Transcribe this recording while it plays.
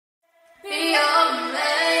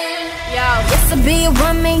Yes, I'll be your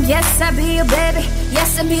woman, yes, I'll be your baby.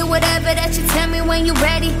 Yes, I'll be whatever that you tell me when you're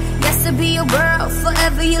ready. Yes, I'll be your girl,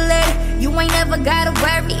 forever your lady. You ain't never gotta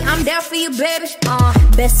worry, I'm there for you, baby.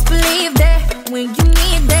 Best believe that when you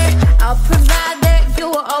need that, I'll provide that, you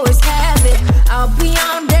will always have it. I'll be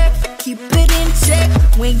on deck, keep it in check.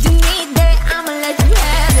 When you need that, I'ma let you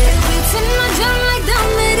have it. Beating my drum like the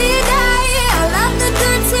Lamedy. I love the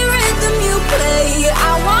dirty rhythm you play.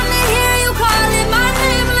 I wanna hear you calling my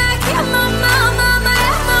name like you're my mama,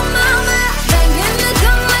 my mama. Banging the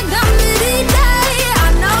drum like the Lamedy.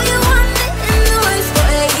 I know you want it in the worst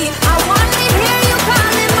way. I wanna hear you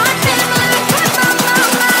calling my name like you're my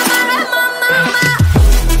mama, my mama.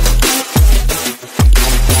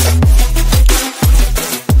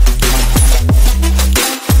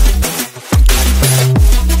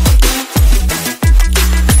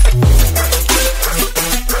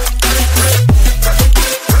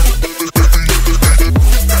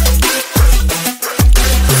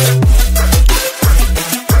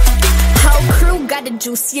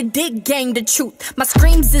 Juice, your dick gang the truth. My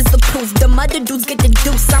screams is the proof. The mother dudes get the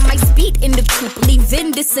deuce. I might speed in the coupe,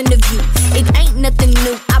 leaving this interview. It ain't nothing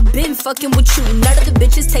new. I've been fucking with you. None of the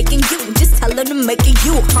bitches taking you. Just tell her to make it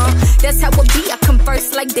you, huh? That's how it be. I come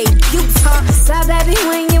first like debuts, huh? So baby,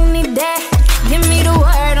 when you need that, give me the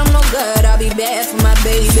word. I'm no good. I'll be bad for my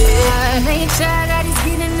baby. I make sure that he's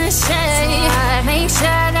getting the shade. I make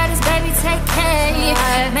sure that his baby take care.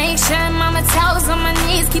 I make sure mama toes on my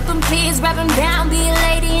knees. Keep him please, rub him down. Be a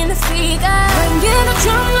lady in the figure. Bringing a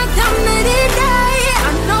drum like the Lamedy. I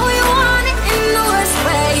know you want it in the worst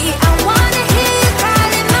way. I wanna hear you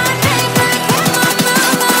calling my name like hey my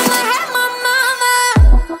mama, hey my mama.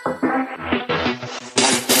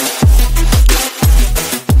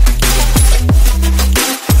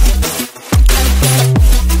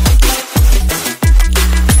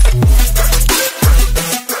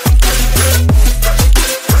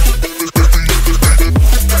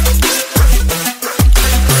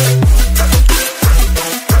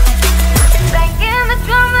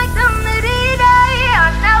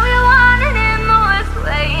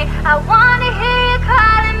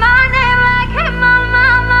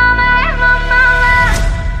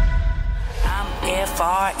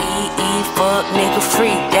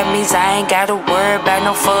 I ain't gotta worry about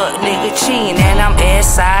no fuck nigga cheating. And I'm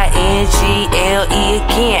S-I-N-G-L-E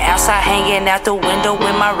again. Outside hanging out the window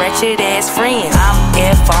with my wretched ass friends. I'm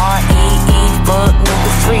F-R-E-E, fuck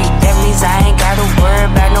nigga free. That means I ain't gotta worry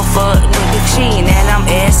about no fuck nigga cheating. And I'm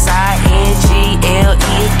S-I-N-G-L-E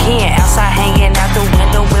again. Outside hanging out the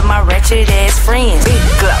window with my wretched ass friends. Big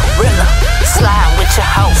Glorilla, slide with your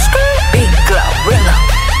host. Big Glorilla,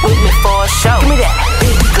 with me for a show. Give me that.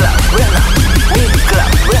 Big Glorilla, big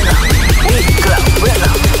Glorilla, big Glorilla.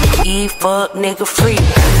 E fuck nigga free.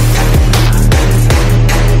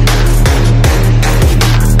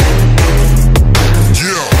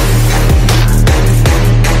 Yeah.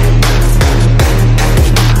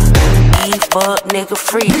 E fuck nigga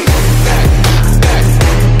free.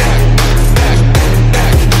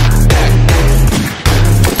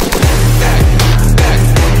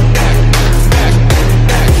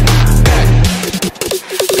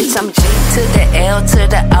 I'm G to the L to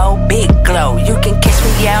the O, big glow. You can catch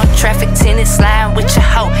me out, traffic tenant sliding with your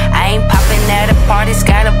hoe. I ain't popping at a parties,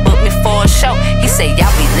 gotta book me for a show. He say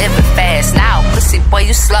y'all be living fast, now pussy boy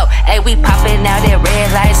you slow. Hey, we popping out at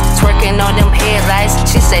red lights, twerking on them headlights.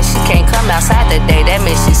 She said she can't come outside today, that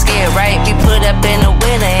means she scared, right? We put up in the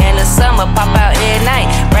winter and the summer, pop out at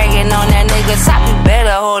night. Bragging on that nigga top, you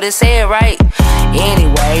better hold his head right.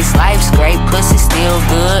 Anyways, life's great, pussy still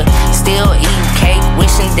good. Still eating cake,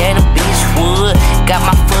 wishing that a bitch would. Got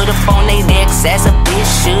my foot up on they necks as a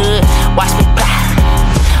bitch should. Watch me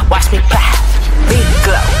pop, watch me pop. Big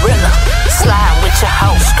Glorilla, slide with your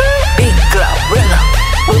host. Big Glorilla,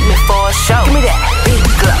 with me for a show. Give me that. Big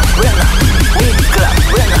Glorilla, big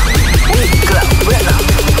Glorilla, big Glorilla.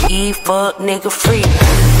 E fuck nigga free.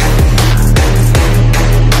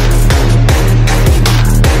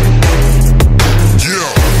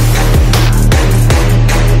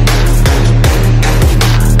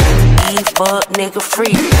 Fuck nigga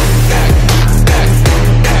free.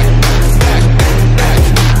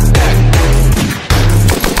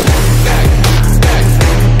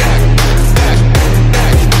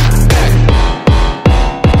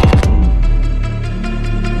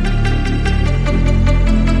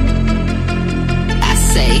 I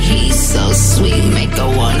say he's so sweet, make her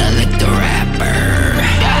wanna lick the rapper.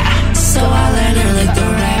 So I let her lick the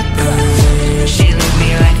rapper. She lick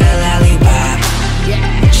me like a lollipop.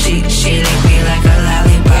 She lick me like a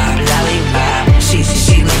lollipop.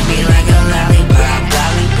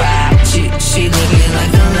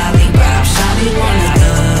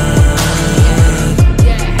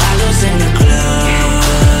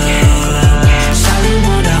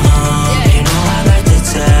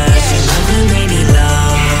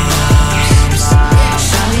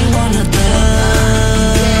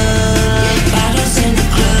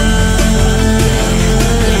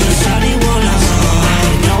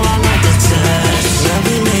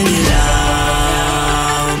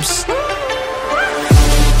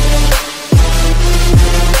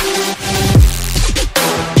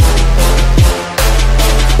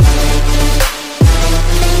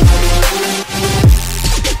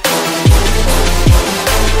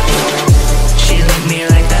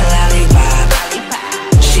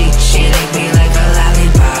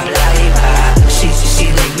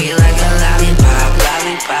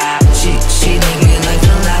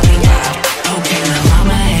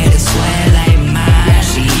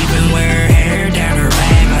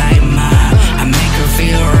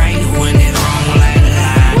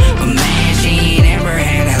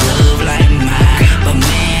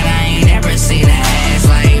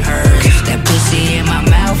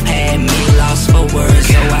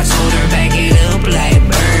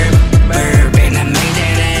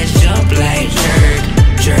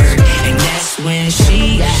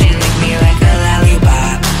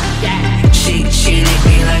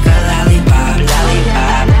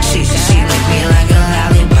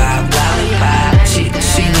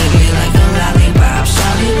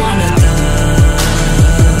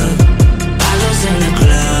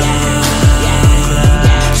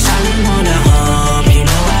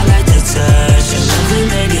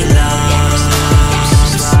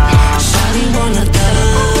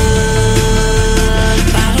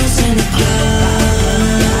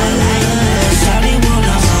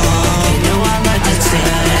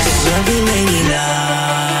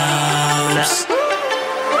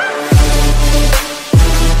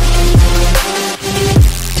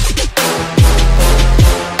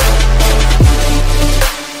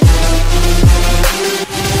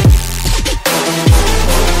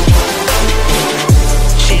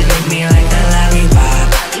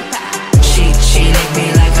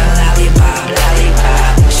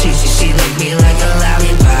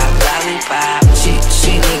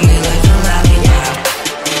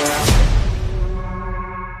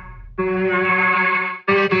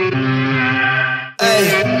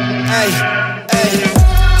 Ay, ay.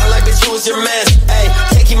 I like bitch, who is your man? Ay,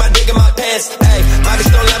 can't keep my dick in my pants. Ay, my bitch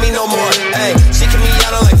don't love me no more. Ay, she kick me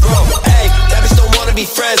out, I'm like, bro. Ay, that bitch don't wanna be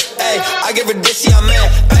friends. Ay, I give her dick, she I'm mad.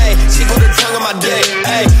 Ay, she put her tongue on my dick.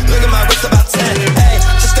 Ay, look at my wrist about 10. Ay,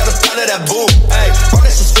 just got a pound of that boo. Ay, run that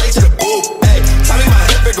shit straight to the boob. Ay, tell me my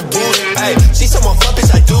head bigger boob. Ay, she someone fuck bitch,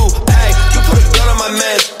 I do. Ay, you put a gun on my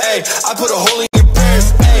man. Ay, I put a hole in your pants.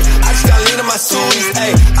 Ay, I just got lean in my suities.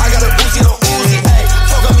 Ay, I got a Uzi, no Uzi. Ay,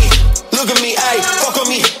 fuck on me, look at me. Ay, fuck on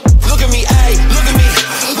me, look at me. Ay, look at me,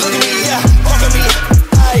 look at me. Yeah, fuck on me.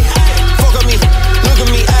 Ay, fuck on me, look at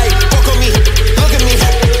me. Ay, fuck on me, look at me,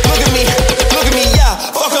 look at me, look at me. Yeah,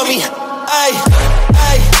 fuck on me. Ay,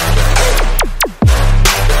 ay,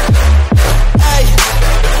 ay,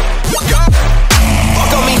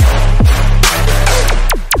 fuck on me.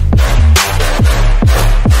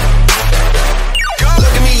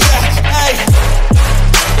 Look at me, yeah, ay,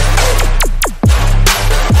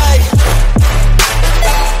 ay,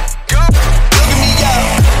 look at me, yeah.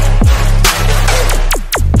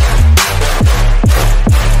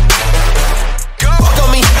 Fuck on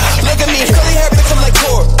me, look at me. Curly hair, bitch, I'm like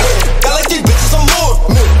Thor. Got like 3 bitches, I'm more.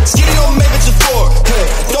 Skinny don't make bitches 4.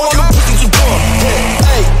 Don't want no pussy to door.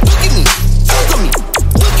 Hey, look at me, fuck on me.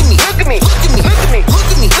 Look at me, look at me, look at me, look at me, look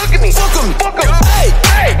at me, look at me, fuck on me, fuck on me. Hey,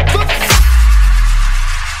 hey, look at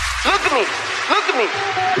me, look at me,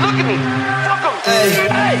 look at me, fuck on me. Hey,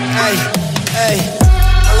 hey, hey, hey.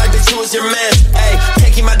 I like bitch, who is your man? Hey,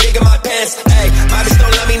 can't keep my dick in my pants. Hey, my bitch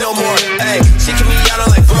don't love me no more. Hey, she kick me out, I'm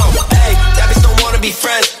like, bro. Hey, that bitch don't wanna be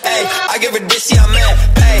friends. Hey, I give her dick, she I'm mad.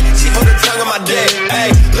 Hey, she put her tongue on my dick.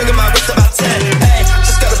 Hey, look at my wrist about 10. Hey,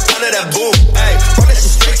 just got a pound of that boo. Hey, run that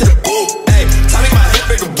shit straight to the boob. Hey, tell me my head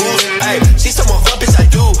bigger boob. Hey, she someone fuck bitch, I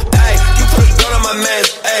do. Hey, you put a gun on my man.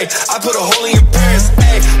 Hey, I put a hole in your pants.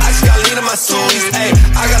 Hey, I just got lean in my suities. Hey,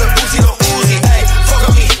 I got a Uzi, no Uzi. Hey, fuck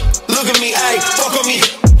on me, look at me. Hey, fuck on me,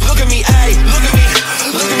 look at me. Hey, look at me,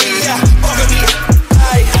 look at me. Yeah, fuck on me.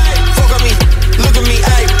 Hey, fuck on me, look at me.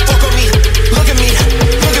 Hey, fuck on me, look at me,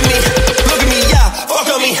 look at me, look at me. Yeah, fuck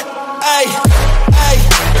on me. Hey, hey,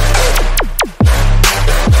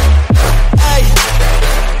 hey,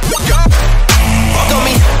 fuck on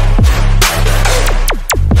me.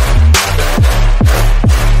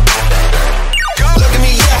 Look at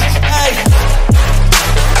me, yeah, hey,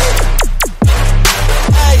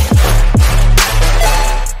 hey,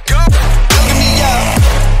 look at me, yeah.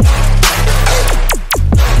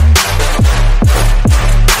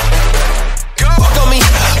 Fuck on me,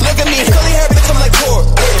 look at me. Curly hair, bitch, I'm like Thor.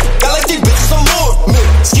 Got like 3 bitches, I'm more.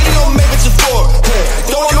 Skinny don't make bitches 4.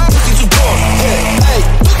 Don't want no pussy to door. Hey,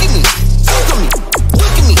 look at me, fuck on me.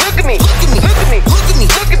 Look at me, look at me, look at me, look at me, look at me,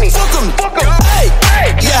 look at me, fuck on me, fuck on me. Hey, hey,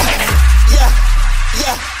 yeah, yeah,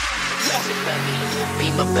 yeah, yeah.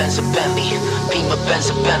 Beamer, Benz, a Bentley. Beamer, Benz,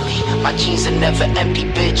 a Bentley. My jeans are never empty,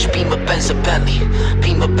 bitch. Beamer, Benz, a Bentley.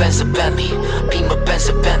 Beamer, Benz, a Bentley. Beamer, Benz,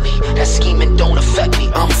 a Bentley. That scheming don't affect me.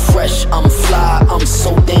 I'm fresh, I'm fly, I'm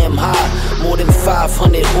so damn high. More than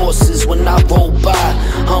 500 horses when I roll by.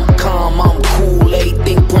 I'm calm, I'm cool,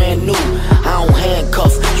 everything brand new. I don't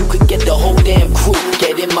handcuff, you could get the whole damn crew.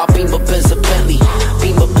 Get in my Beamer, Benz, a Bentley.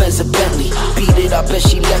 Beamer, Benz, a Bentley. Beat it, I bet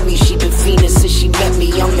she let me. She been fiending since she met me.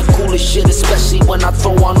 I'm the coolest shit, especially when I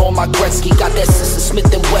throw on all my Gretzky. Got that sister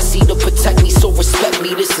Smith and Wessie to protect me, so respect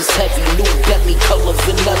me. This is heavy, new Bentley, color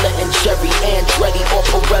vanilla and cherry. Andretti or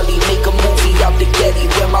Pirelli, make a movie out the Getty.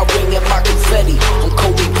 Wear my ring and my confetti. I'm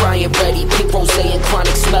Kobe Bryant ready, pink rose and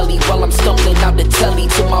chronic smelly. While I'm stumbling out the telly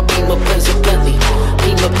to my Beamer, Benz, a Bentley.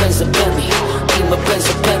 Beamer, Benz, a Bentley. Beamer, Benz,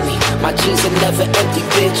 a Bentley. My jeans are never empty,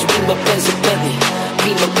 bitch. Beamer, Benz, a Bentley.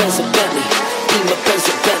 Beamer, Benz, a Bentley. Beamer, Benz,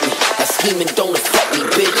 a Bentley. That scheming don't affect me,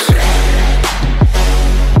 bitch.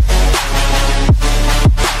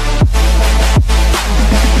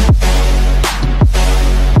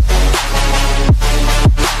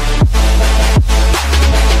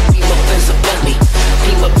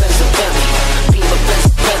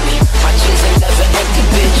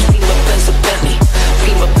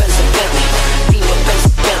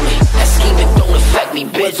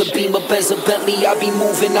 Benz, a Bentley, I be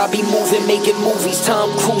moving, making movies.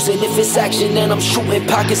 Time cruising, if it's action, then I'm shooting.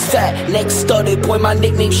 Pockets fat, neck studded. Boy, my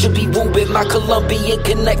nickname should be Ruben. My Colombian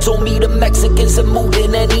connect told me the Mexicans are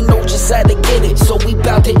moving, and he know just how to get it. So we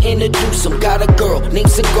bout to introduce him. Got a girl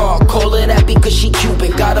named Cigar, call her that because she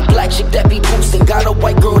Cuban. Got a black chick that be boosting, got a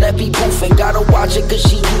white girl that be boofing. Gotta watch it cause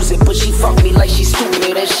she use it, but she fuck me like she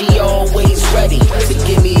stupid, and she always ready to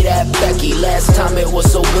give me that Becky. Last time it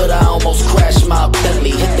was so good, I almost crashed my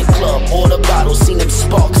Bentley. Hit the club, order bottles, seen them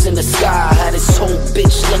sparks in the sky. Had this whole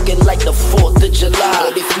bitch looking like the 4th of July.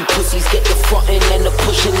 But if you pussies get the frontin' and the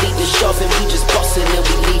pushin', leave the shovin', we just bustin' and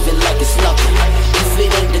we leaving like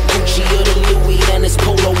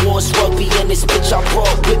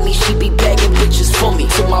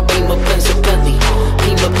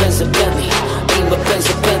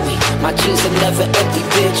jeans are never empty,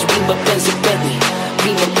 bitch. Beamer, Benz, and Bentley.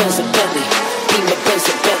 Beamer, Benz, and Bentley. Beamer, Benz,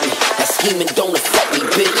 and Bentley. That scheming don't affect me,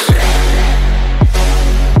 bitch.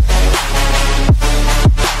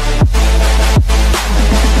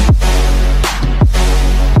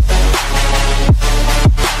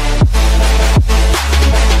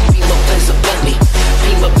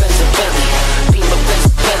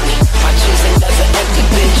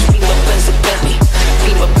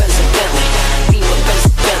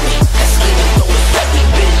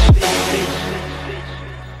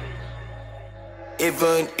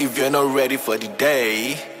 Even if you're not ready for the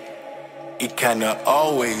day, it cannot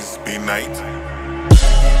always be night.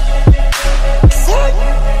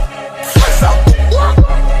 Flex out the work.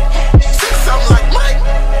 Sing something like Mike.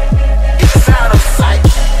 It's out of sight.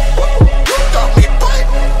 You got me pipe.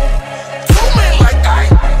 2 men like I.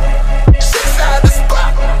 6 out the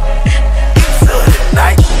spot. Into the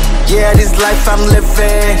night. Yeah, this life I'm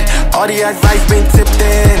living. All the advice been tipped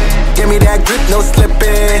in. Give me that grip, no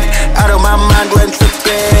slipping. Out of my mind when tripping.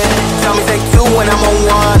 Tell me take 2 when I'm on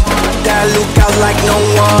 1. That look out like no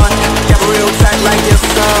one. Get real tight like your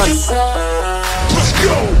son. Let's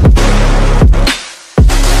go.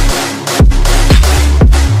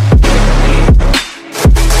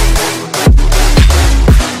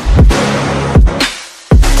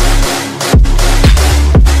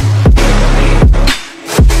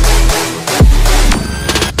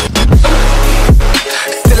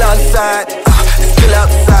 Still outside, still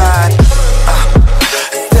outside,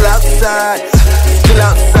 still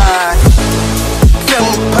outside. Tell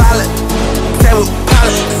me pilot,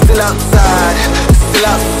 still outside, still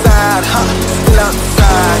outside, still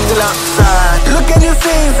outside, still outside. Look at these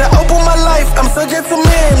scenes, I open my life, I'm so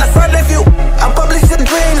gentleman. I saw that view, I publish the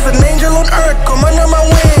dreams, an angel on earth, come under my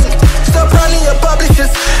wing. Stop running your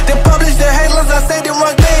publishers, they publish their headlines, I say the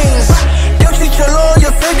wrong things. They'll treat your law,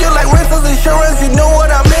 your savior like rentals insurance, you know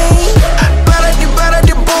what I mean? Bada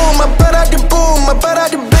the boom, my bada the boom, my bada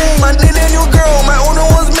the bang. I need a new girl, my owner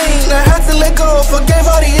was mean. I had to let go, forgave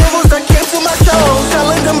all the evils that came to my show.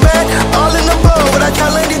 Challenge them back, all in the boat. But I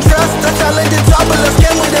challenge the trust, I challenge the top, but let's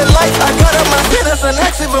get with their life. I got up my fitness and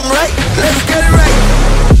ask if I'm right. Let's get it right.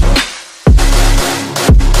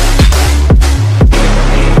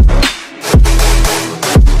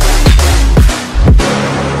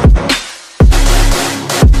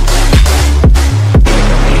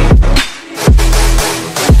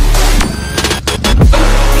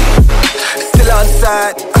 Still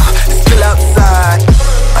outside, still outside,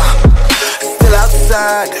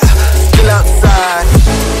 still outside.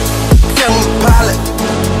 Tell me pilot,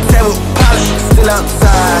 still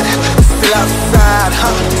outside, still outside,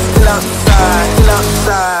 still outside, still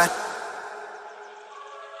outside.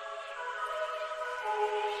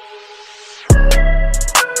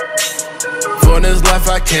 For this life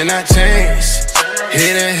I cannot change.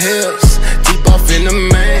 Hidden hills, deep off in the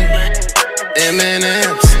main.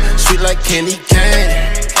 M&M's, sweet like candy cane.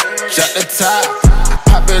 Shut the top,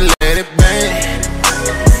 pop it, let it bang.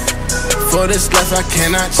 For this life I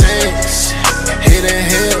cannot change. Hidden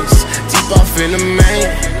hills, deep off in the main.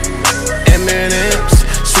 M&M's,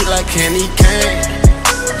 sweet like candy cane.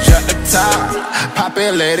 Shut the top, pop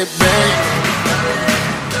it, let it bang.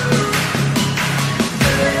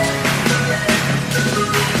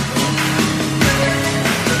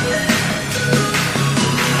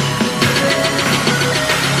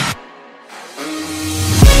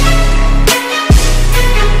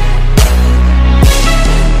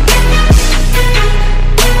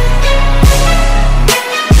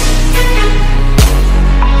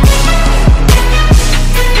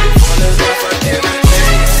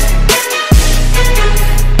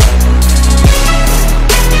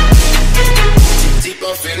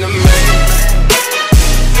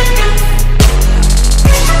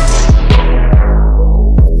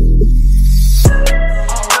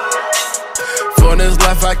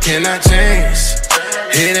 I cannot change.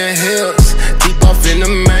 Hidden hills, deep off in the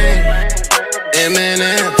main.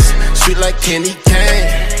 M&M's, sweet like candy cane.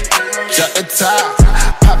 Shut the top,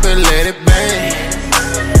 pop it, let it bang.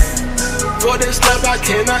 For this life I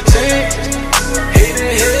cannot change.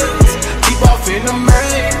 Hidden hills, deep off in the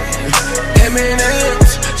main.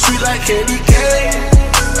 M&M's, sweet like candy cane.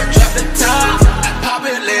 Drop the top, pop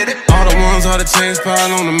it, let it bang. All the ones, all the chains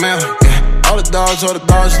piled on the mountain. All the dogs,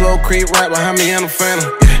 slow creep right behind me and the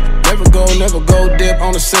phantom. Yeah, never go dip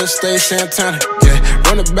on the set, stay Santana. Yeah,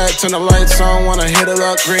 run it back, turn the lights on, wanna hit it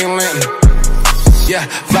up, Green Lantern. Yeah,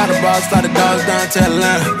 fly the bars, fly the dogs down to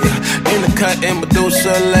Atlanta. Yeah, in the cut, in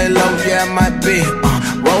Medusa, lay low, yeah, I might be.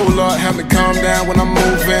 Roll up, help me calm down when I'm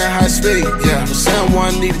moving high speed. Yeah, send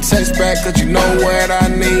one, need a text back, cause you know what I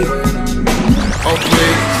need. Oh,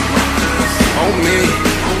 please. on me,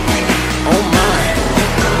 on mine.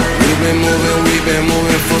 We've been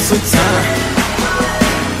moving for some time.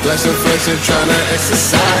 Flexing, tryna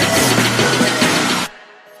exercise.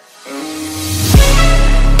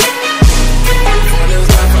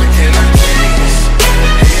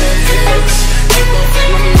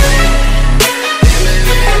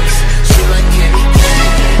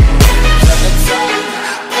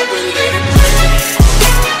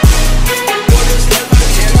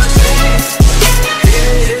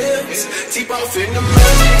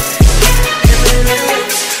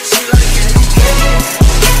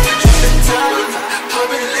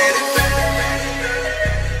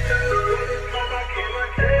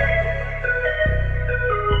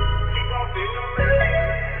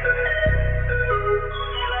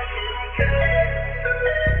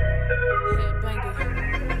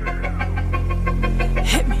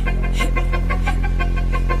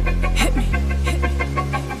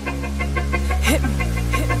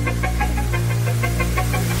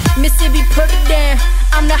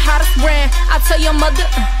 Your mother,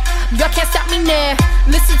 y'all can't stop me now.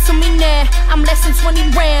 Listen to me now, I'm less than 20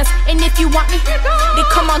 rands. And if you want me, then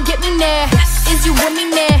come on get me now. Is you with me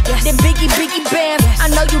now? Then biggie bands. I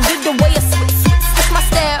know you dig the way I switch my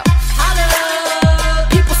style.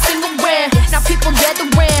 People sing around, now people gather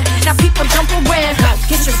around, now people jump around.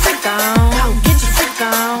 Get your freak on, get your freak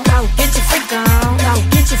on, get your freak on,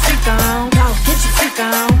 get your freak on, get your freak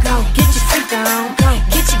on, get your freak on,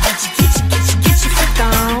 get your freak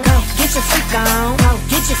on. Get your freak on,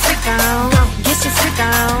 get your freak on, get your freak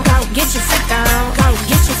on, get your freak on,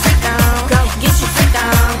 get your freak on, get your freak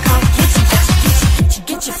on,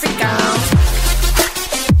 get your freak on.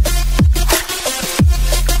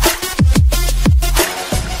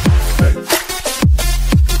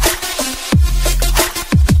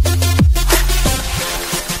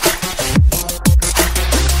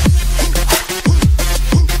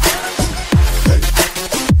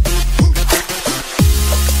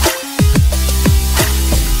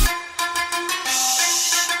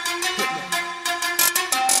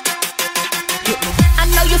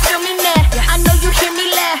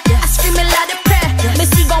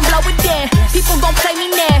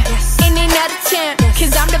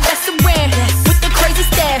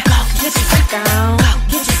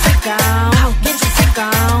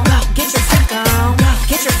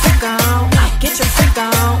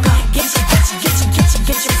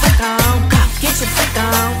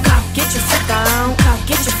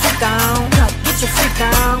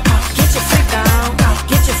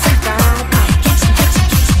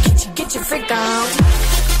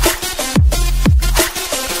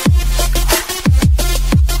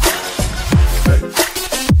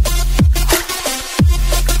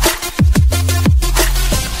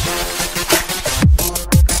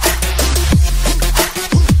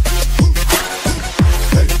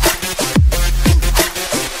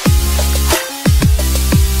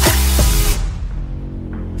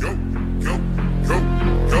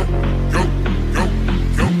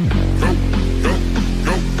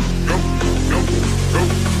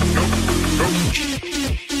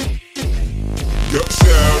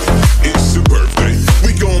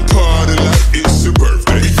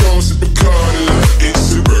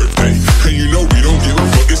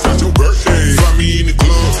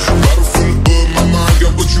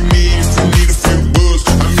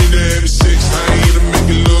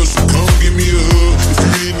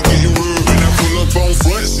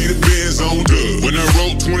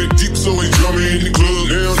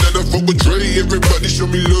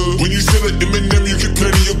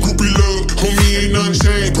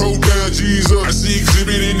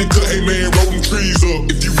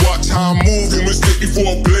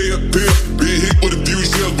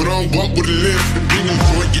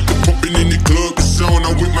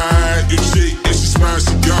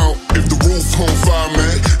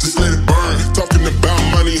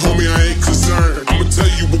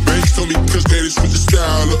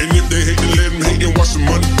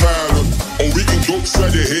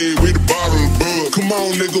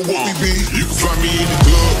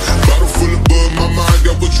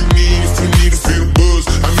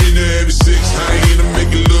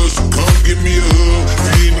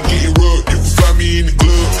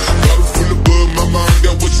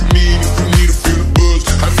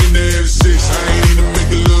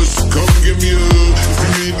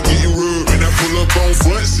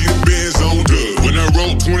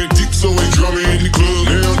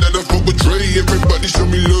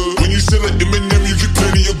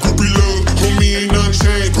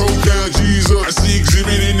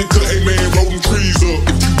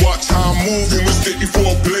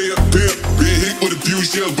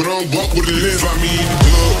 shells, but I don't walk with a lens. Find me in the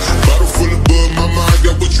club, bottle full of bug.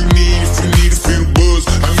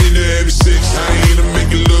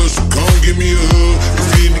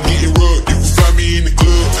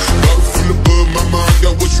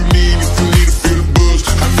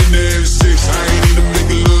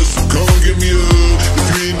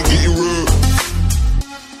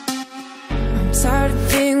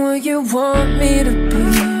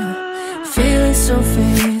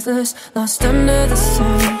 breathless, lost under the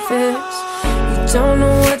surface. You don't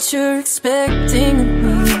know what you're expecting of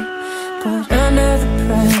me, but under the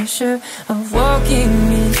pressure of walking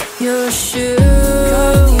in your shoes,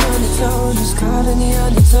 caught in the undertow, just caught in the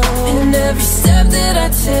undertow. And every step that I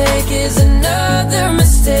take is another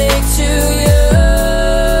mistake to you.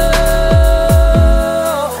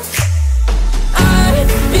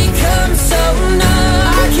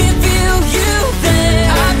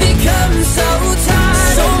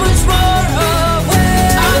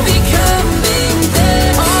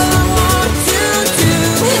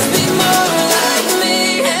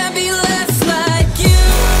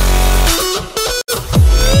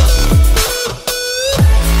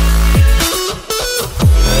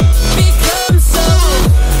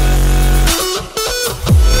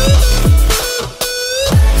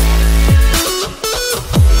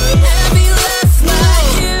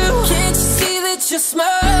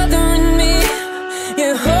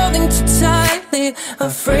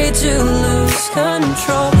 Afraid to lose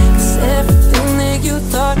control, 'cause everything that you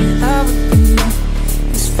thought I would be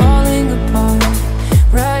is falling apart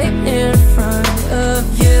right in front of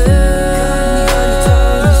you.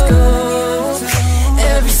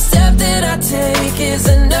 Every step that I take is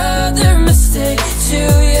another mistake to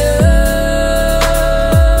you,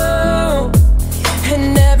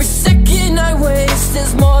 and every second I waste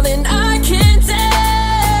is more than I can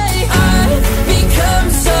take. I've become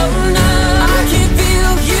so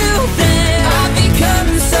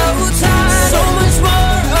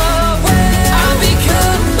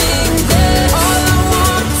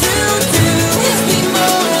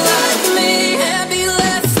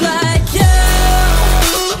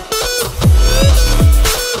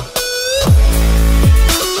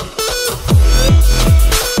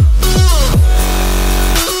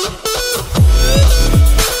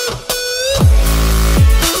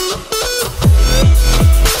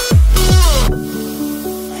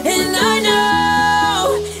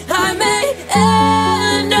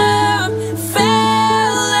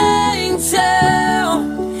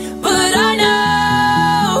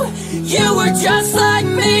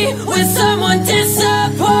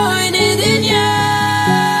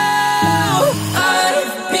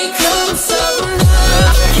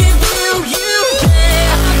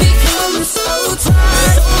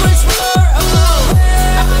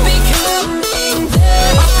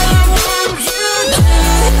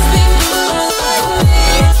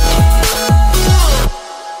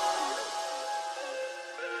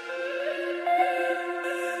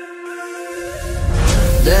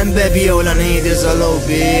numb, baby, all I need is a little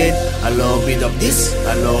bit of this,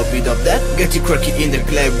 a little bit of that. Get you quirky in the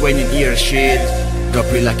club when you hear shit. Drop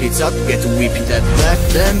it like it's hot, get to whip it that back.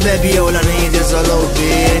 Then baby, all I need is a little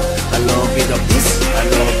bit of this, a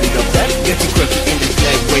little bit of that. Get you quirky in the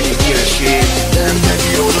club when you hear shit. Then baby,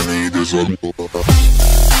 all I need is a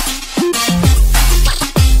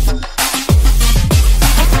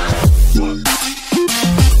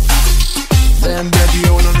then baby,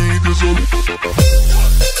 all I need is a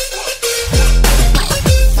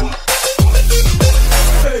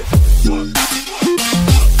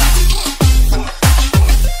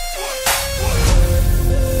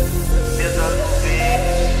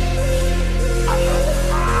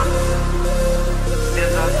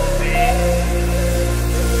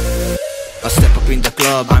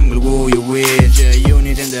I'm gonna woo you with your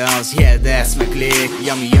unit in the house, yeah, that's my clique.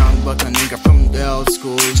 Yeah, I'm young, but a nigga from the old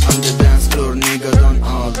school. I'm the dance floor nigga, don't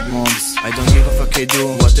old moms. I don't give a fuck, I do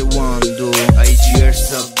what I want to do. I eat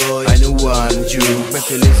yours up, boy, I don't want you.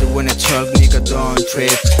 Better listen when I talk, nigga, don't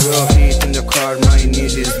trip. Raw heat in the car, my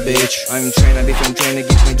need is bitch. I'm trying to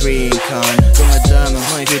get my drink on. So my dime, I'm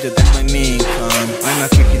high with it, that's my main con. I'ma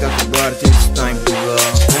kick it out the bar, it's time to go.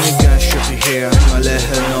 I'm gonna shoot you here, I'ma let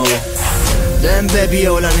her know. Then baby,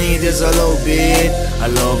 all I need is a little bit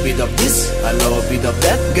of this, a little bit of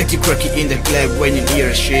that. Get you quirky in the club when you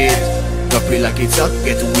hear shit. Drop it like it's hot,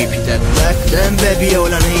 get to whip it that back. Then baby,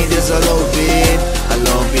 all I need is a little bit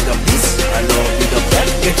of this, a little bit of that.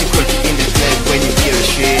 Get you quirky in the club when you hear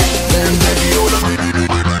shit. Then baby, all I need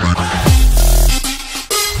is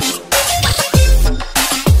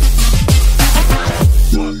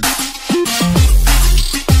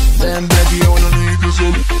then baby, all I need is a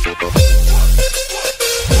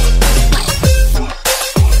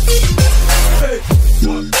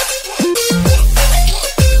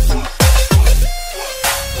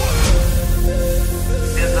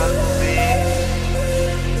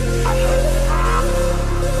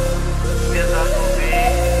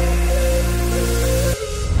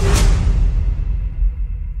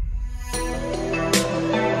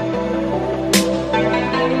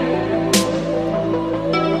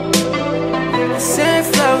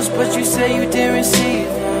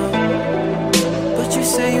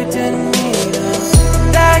should meet her.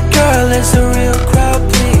 That girl is a real crowd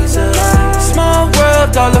pleaser. Small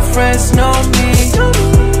world, all her friends know me.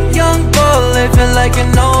 Young bull living like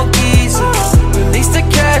an old geezer. Release the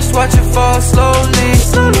cash, watch it fall slowly.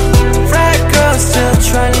 Frat girl still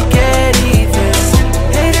trying to get even.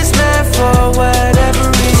 Haters mad for whatever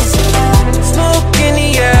reason. Smoke in the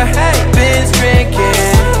air, Benz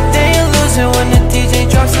drinking. They ain't losing when the DJ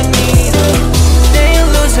drops a needle. They ain't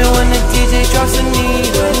losing when the DJ drops a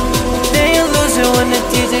needle. They ain't losing when the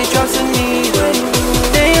DJ drops a needle.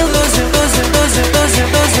 They ain't losing, losing, losing, losing,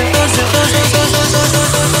 losing, losing, losing, losing, losing.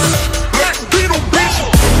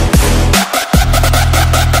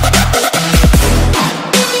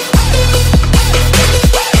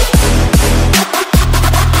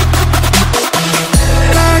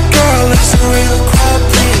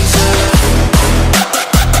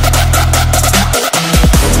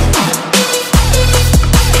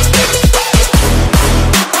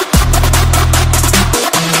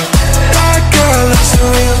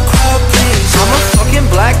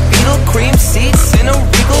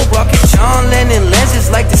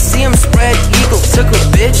 Like to see him spread eagle. Took a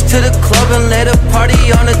bitch to the club and let a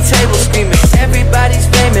party on the table, screaming everybody's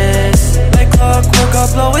famous. Like clockwork,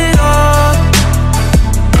 I'll blow it all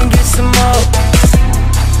and get some more.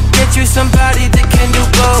 Get you somebody that can do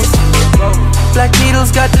both. Black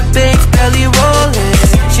Needle's got the big belly rolling.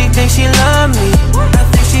 She thinks she love me, I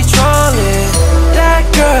think she trolling. That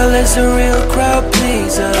girl is a real crowd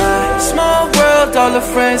pleaser. Small world, all her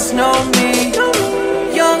friends know me.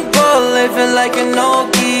 Young bull living like an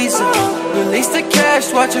old geezer. Release the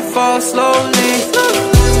cash, watch it fall slowly.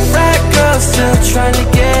 Frat girl still trying to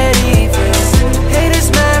get even.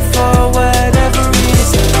 Haters mad for whatever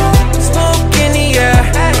reason. Smoke in the air,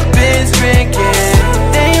 Benz drinking.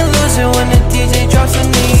 They ain't losing when the DJ drops a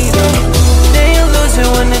needle. They ain't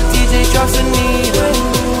losing when the DJ drops a needle.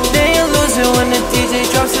 They ain't losing when the DJ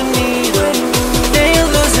drops a needle. They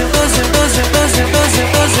ain't losing, losing, losing, losing, losing,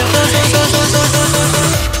 losing, losing, losing, losing.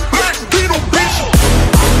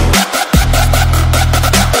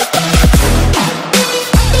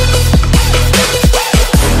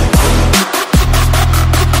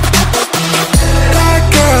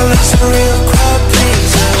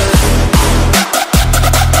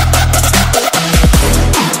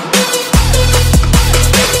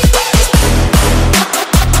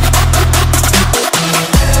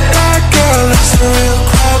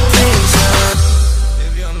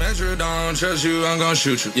 Trust you, I'm gonna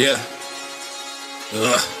shoot you. Yeah.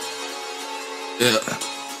 Yeah.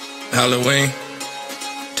 Halloween.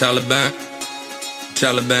 Taliban.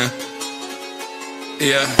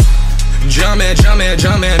 Yeah.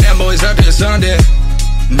 Jumpman, them boys up this Sunday.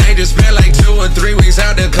 They just spent like 2 or 3 weeks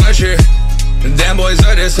out the country. Them boys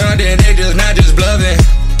up this Sunday, they just not just bluffing.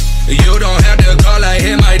 You don't have to call, I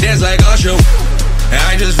hit my dance like Usher.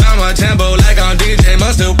 I just found my tempo like I'm DJ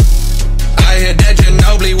Mustard. I hit that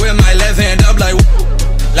Ginobili with my left hand up like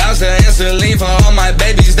Lobster and saline for all my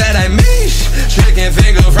babies that I miss. Chicken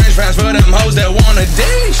finger, french fries for them hoes that wanna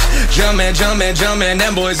dish. Jumpman,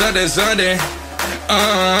 them boys up this Sunday.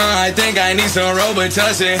 I think I need some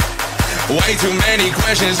Robitussin. Way too many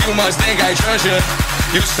questions, you must think I trust you.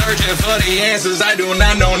 You searching for the answers, I do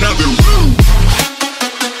not know nothing.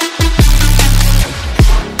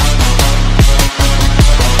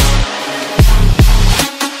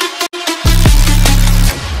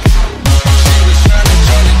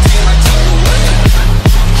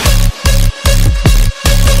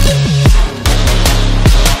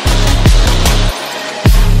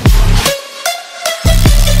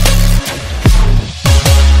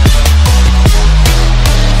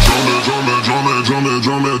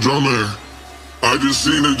 Jumpman. I just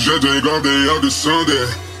seen the jet take off, they up this Sunday.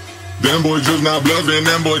 Them boys just not bluffing,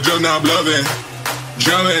 Jumpman,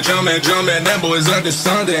 them boys up this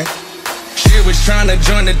Sunday. She was tryna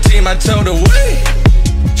join the team, I told her wait.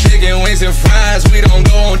 Chicken wings and fries, we don't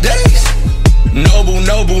go on dates. Noble.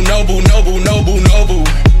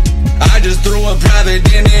 I just threw a private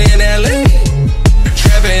dinner in LA.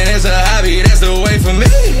 Trapping is a hobby, that's the way for me.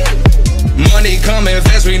 Money coming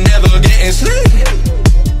fast, we never getting sleep.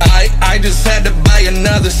 I just had to buy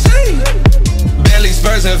another seat. Bentley,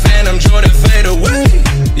 Spurs and Phantom, Jordan fade away.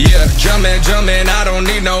 Yeah, Jumpman, I don't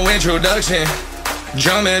need no introduction.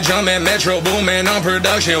 Jumpman, Metro booming on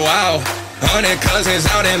production, wow. Hunnit cousins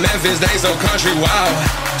out in Memphis, they so country, wow.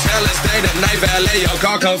 Tell us stay the night, valet, your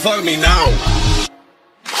car come fuck me now.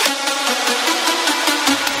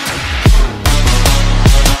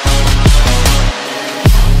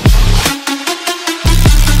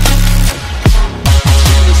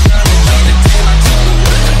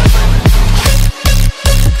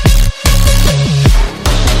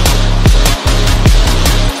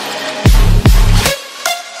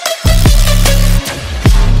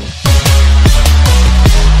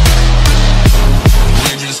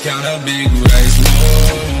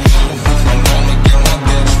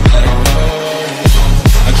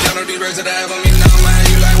 to the heaven, me now, man,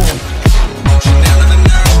 you like whoa. Chanel in the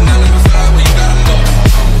 9, Chanel in the 5, where you got them both.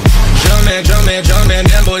 Jumpman,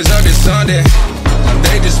 them boys up this Sunday.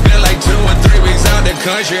 They just spent like 2 or 3 weeks out the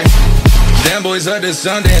country. Them boys up this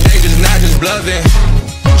Sunday, they just not just bluffing.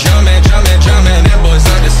 Jumpman, them boys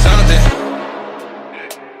up this something.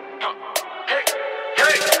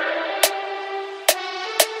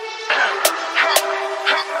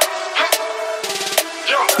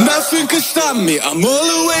 Nothing can stop me, I'm all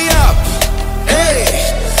the way up. Hey,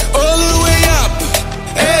 all the way up.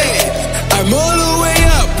 Hey, I'm all the way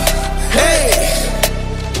up. Hey,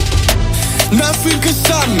 nothing can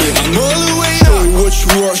stop me, I'm all the way up. Show you what you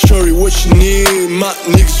want, show you what you need. My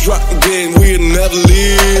niggas rock the game, we ain't never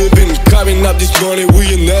leaving. Climbing up this morning, we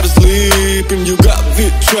ain't never sleeping. You got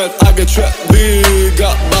big trap, I got trap big.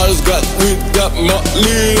 Got bottles, got weed, got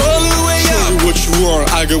Motley. All the way up. Show you what you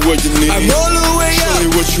want, I got what you need. I'm all the way up. Show you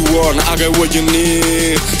what you want, I got what you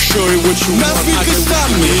need. Show you what you want, I got stop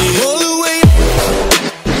me. All the way up.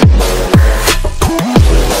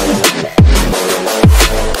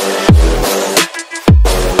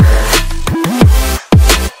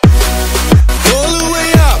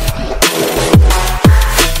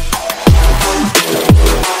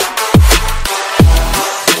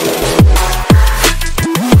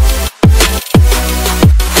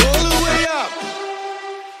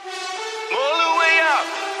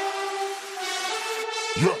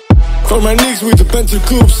 For my niggas with the Bentley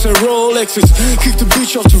coupes and Rolexes, kick the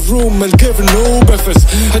bitch off the room and give her no breakfast.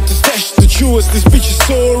 Had to stash the jewels, this bitch is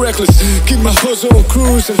so reckless. Keep my hoes on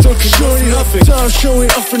cruise and talking showing off it. Time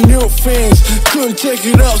showing off her new things. Couldn't take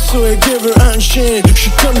it off, so I gave her unchained.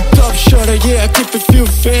 She come top shotter, yeah, I keep a few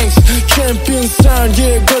things. Champion sound,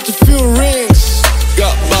 yeah, got a few rings.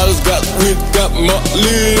 Got bottles, got weed, got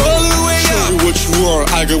Motley. All the way up. Show you what you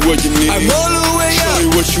want, I got what you need. I'm all the way up. Show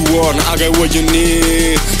you what you want, I got what you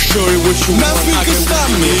need. Show you what you want, I got stop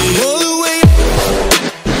me. All the way up.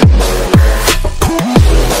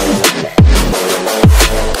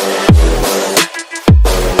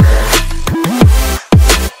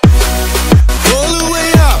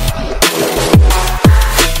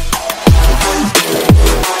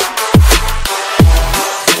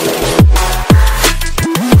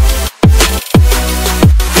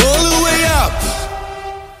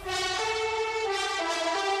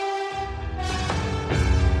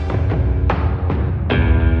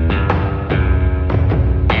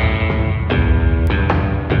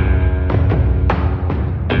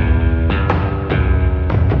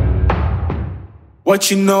 What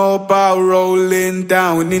you know about rolling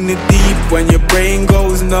down in the deep? When your brain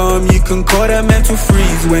goes numb, you can call that mental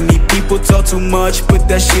freeze. When these people talk too much, put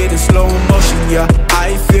that shit in slow motion, yeah.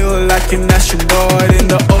 I feel like an astronaut in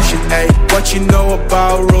the ocean, ayy. What you know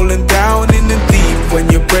about rolling down in the deep? When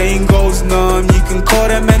your brain goes numb, you can call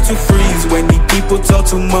that mental freeze. When these people talk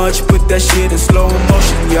too much, put that shit in slow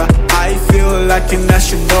motion, yeah. I feel like an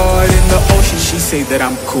astronaut in the ocean. She say that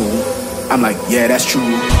I'm cool, I'm like, yeah, that's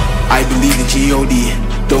true. I believe in G.O.D.,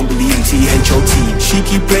 don't believe in T.H.O.T. She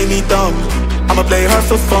keep playing me dumb, I'ma play her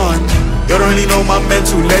for fun. You don't really know my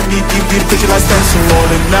mental, let me give you the picture like stencil.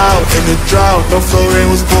 Rolling out in the drought, no flooring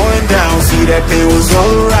was pouring down. See that pain was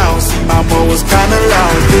all around, see my mom was kinda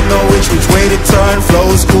loud. Didn't know which way to turn, flow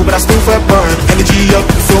was cool but I still felt burn. Energy up,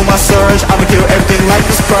 you feel my surge, I'ma kill everything like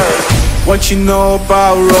a spur. What you know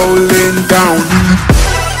about rolling down?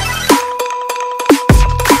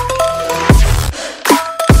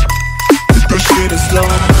 Slow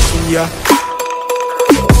motion, yeah.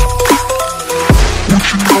 What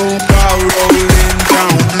you know about rolling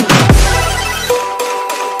down?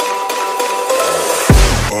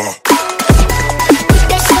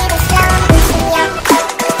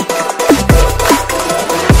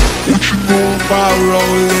 What you know about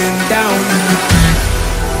rolling down?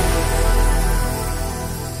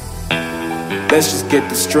 Let's just get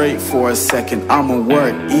this straight for a second. I'ma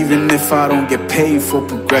work, even if I don't get paid for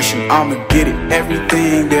progression. I'ma get it,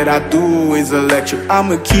 everything that I do is electric.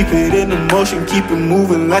 I'ma keep it in motion, keep it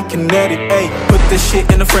moving like kinetic. Ayy, put this shit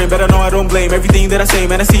in the frame, but I know I don't blame everything that I say,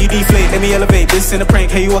 man, I see you deflate. Let me elevate, this in a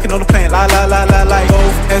prank, hey, you walking on the plane. La la la la la,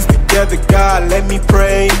 both hands together, God, let me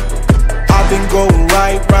pray. I've been going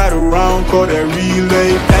right around, call that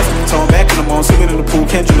relay. Passing the tone back in the mall, swimming in the pool,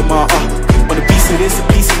 can't you Lamar, But a piece of this, a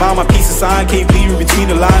piece of mine, my piece of sign. Can't bleed you between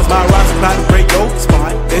the lines, my rhymes are not to break your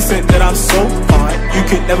spine. They said that I'm so fine, you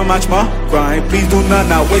could never match my grind. Please do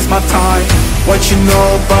not waste my time. What you know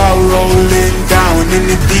about rolling down in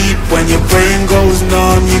the deep? When your brain goes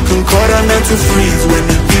numb, you can call that mental freeze. When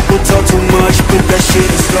the people talk too much, put that shit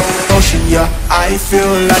in slow motion, yeah. I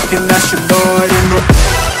feel like an astronaut in the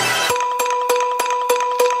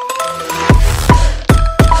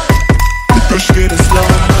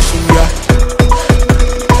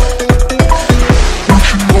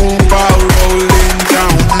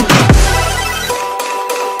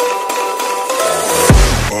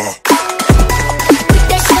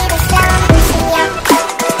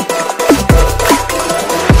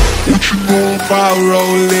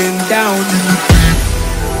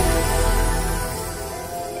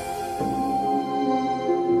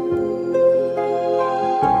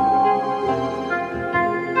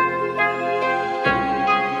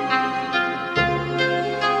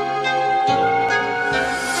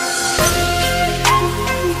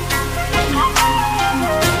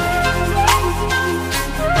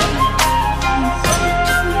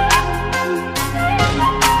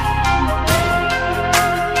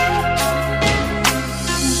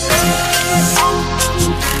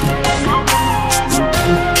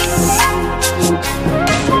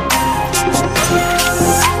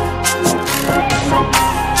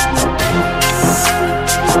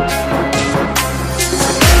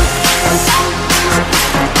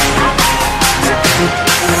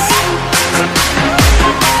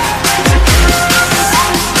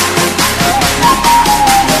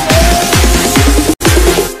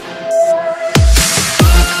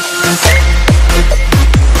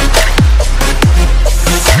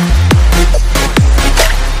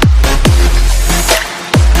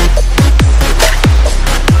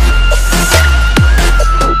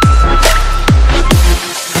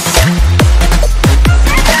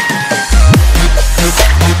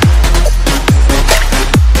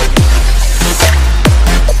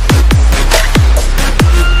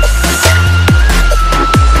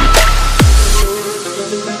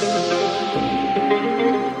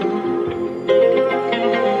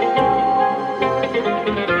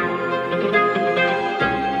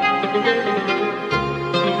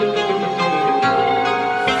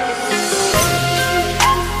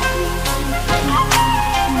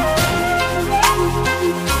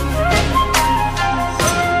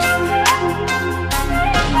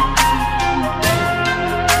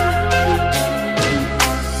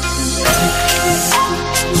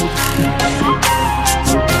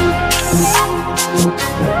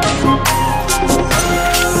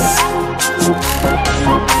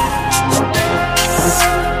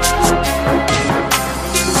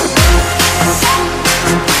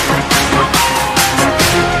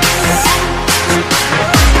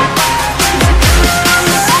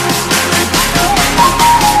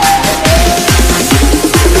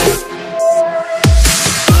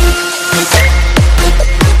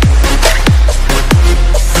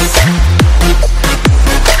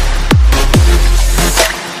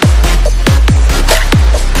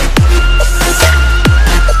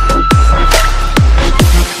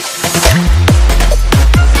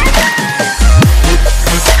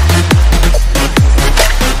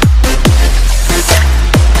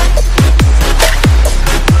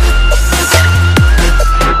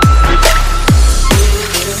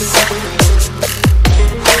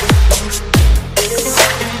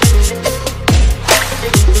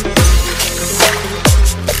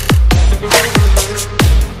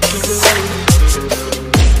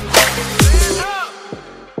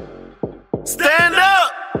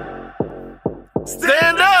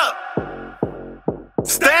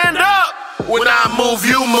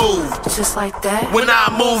move. Just like that. When I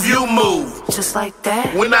move, you move. Just like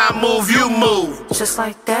that. When I move, you move. Just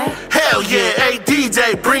like that. Hell yeah, hey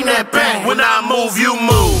DJ, bring that back. When I move, you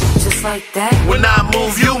move. Just like that. When I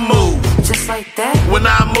move, you move. Just like that. When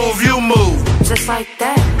I move, you move. Just like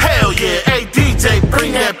that. Hell yeah, hey DJ,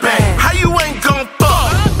 bring that back. How you ain't gon'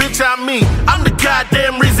 fuck? Bitch, I'm the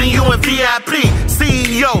goddamn reason you in VIP.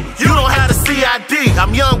 CEO, you don't have the CID.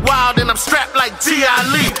 I'm young, wild, and I'm strapped like T.I.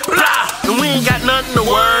 Lee. Blah, and we ain't got nothing to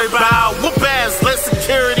worry about. Whoop ass, let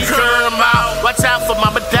security turn them out. Watch out for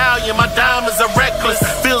my medallion, my diamonds are reckless.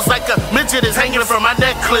 Feels like a midget is hanging from my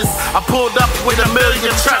necklace. I pulled up with a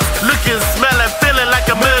million trucks, looking, smelling, feeling like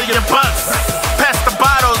 $1 million bucks. Pass the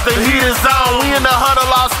bottles, the heat is on. We in the huddle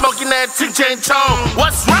all smoking that T-Chain Chong.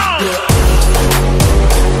 What's wrong?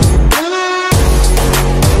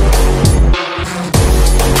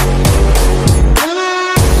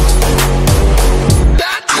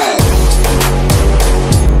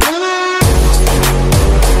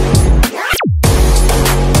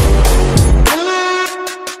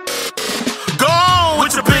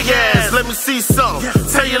 See some.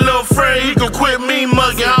 Tell your little friend he can quit me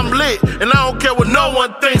mugging. I'm lit, and I don't care what no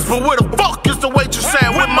one thinks. But where the fuck is the waitress at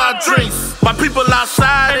with my drinks? My people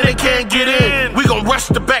outside and they can't get in. We gon' rush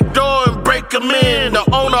the back door and break them in. The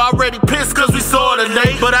owner already pissed cause we saw the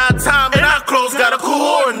late. But our time and our clothes gotta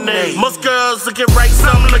coordinate. Most girls looking right,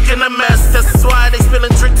 some looking a mess. That's why they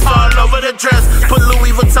spilling drinks all over the dress. Put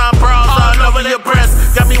Louis Vuitton bras all over your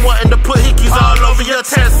breast. Got me wanting to put hickeys all over your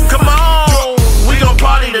chest. Come on, we gon'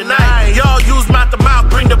 party tonight. Y'all use mouth to mouth,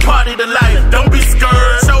 bring the party to life. Don't be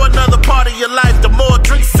scared, show another part of your life. The more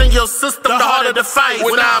drinks in your system, the harder to fight.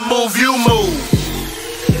 When I move, you move.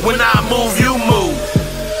 When I move, you move.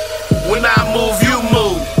 When I move, you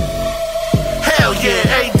move. Hell yeah,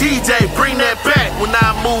 hey DJ, bring that back. When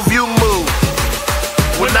I move, you move.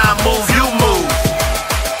 When I move, you move.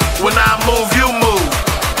 When I move, you move.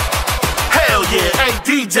 Hell yeah, hey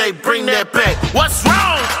DJ, bring that back. What's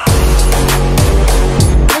wrong?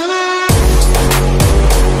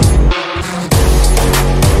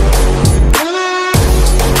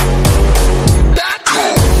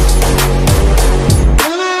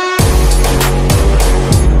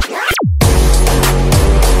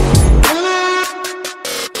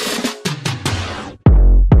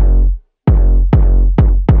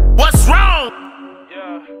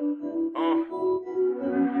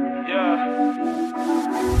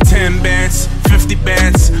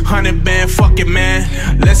 Fuck it,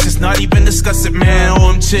 man. Let's just not even discuss it, man.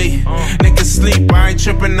 OMG. Niggas sleep. I ain't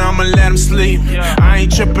tripping, I'ma let them sleep. I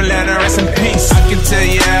ain't tripping, let her rest in peace. I can tell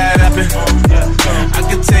you how it happened. I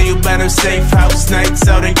can tell you about them safe house nights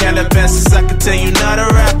out in Calabasas. I can tell you not a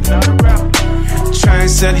rap. Try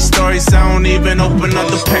and sell these stories, I don't even open up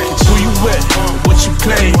the package. Who you with? What you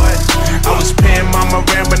claim? I was paying mama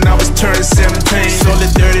rent when I was turning 17. Sold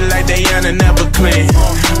it dirty like Diana, never clean.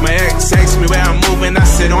 My ex asked me where I'm moving, I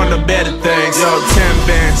said on the better things. Yo, 10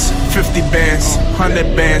 bands, 50 bands,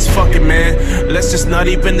 100 bands, fuck it, man. Let's just not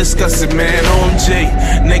even discuss it, man. OMG,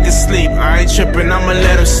 niggas sleep, I ain't tripping, I'ma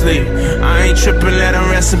let them sleep. I ain't tripping, let them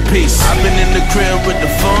rest in peace. I've been in the crib with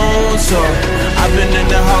the phones off. I've been in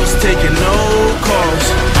the house taking no calls.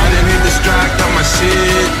 I done hit the strike, got my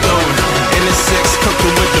shit going. In the six,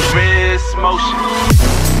 cooking with the wrist motion.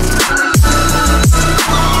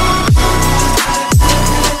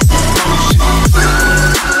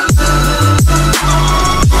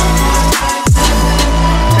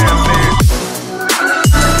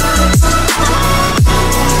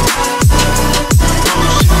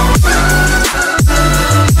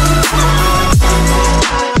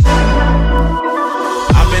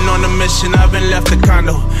 I've been left the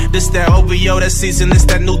condo. This that OVO, that season, this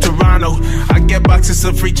that new Toronto. I get boxes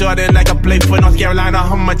of free Jordan like I play for North Carolina.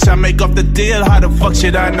 How much I make off the deal, how the fuck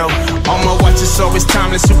should I know? All my watches always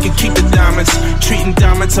timeless, who can keep the diamonds? Treating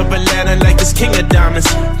diamonds of Atlanta like it's king of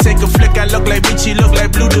diamonds. Take a flick, I look like Richie, look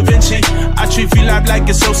like Blue Da Vinci. I treat V-Live like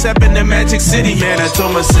it's 07 in Magic City. Man, I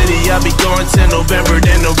told my city I'll be going till November.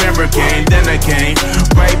 Then November came, then I came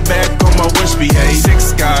right back on my worst behave.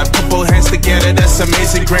 6 God, put both hands together, that's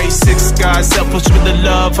amazing grace. 6 gods help us with the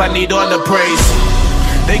love, I need all the praise.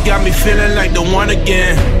 They got me feeling like the one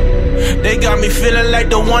again. They got me feeling like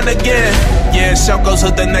the one again. Yeah, shout goes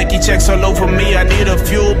with the Nike checks all over me. I need a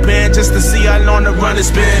fuel band just to see how long the run has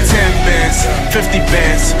been. 10 bands, 50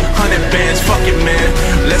 bands, 100 bands, fuck it, man.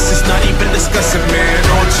 Let's just not even discuss it, man.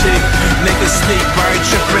 On chick, niggas sleep. I ain't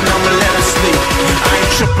tripping, I'ma let them sleep. I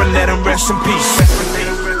ain't tripping, let them rest in peace.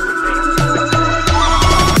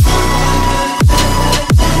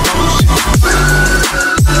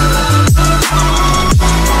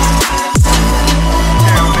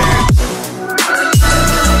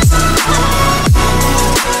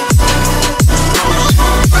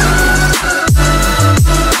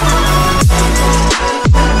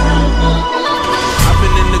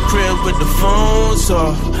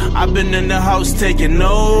 been in the house taking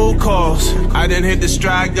no calls. I done hit the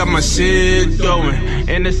stride, got my shit going.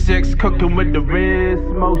 In the 6, cooking with the wrist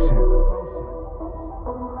motion.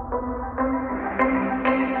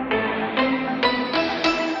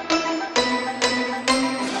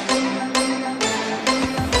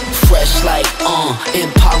 Fresh like,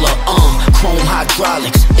 Impala, chrome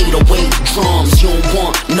hydraulics, 808 drums, you don't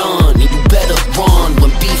want none, and you better run. When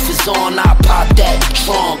beef is on, I pop that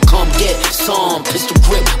trunk, come get some, pistol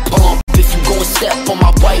grip pump. If you gon' step on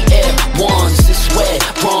my white Air Ones, it's wet,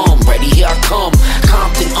 rum, ready, here I come.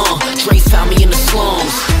 Compton, Dre found me in the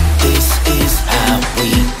slums. This is how we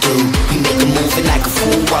do. We make a move and act a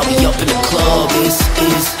fool while we up in the club. This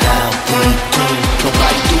is how we do.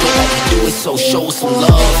 Nobody do it like we do it, so show us some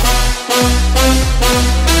love.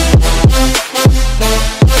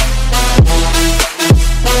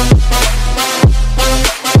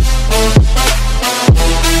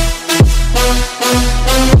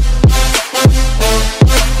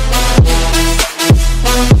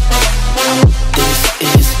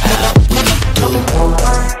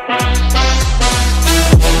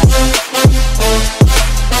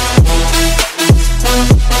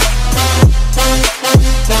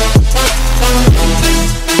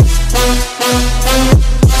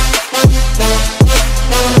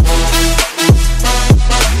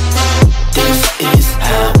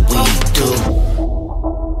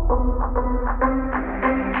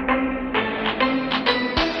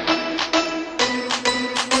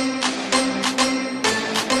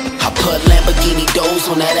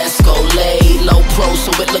 on that Escalade. Low pro,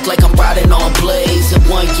 so it look like I'm riding on Blaze. In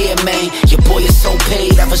 1 year, man, your boy is so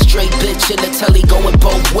paid. Have a straight bitch in the telly going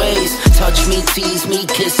both ways. Touch me, tease me,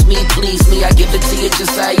 kiss me, please me. I give it to you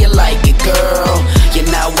just how you like it, girl.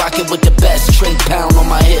 You're now rocking with the best. Straight pound on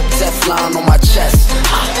my hip, Teflon on my chest.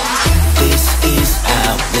 This is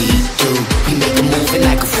how we do. We make a move and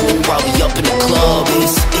act a fool while we up in the club.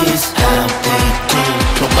 This is how we do.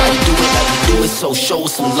 Nobody do it like we do it, so show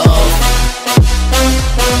us some love.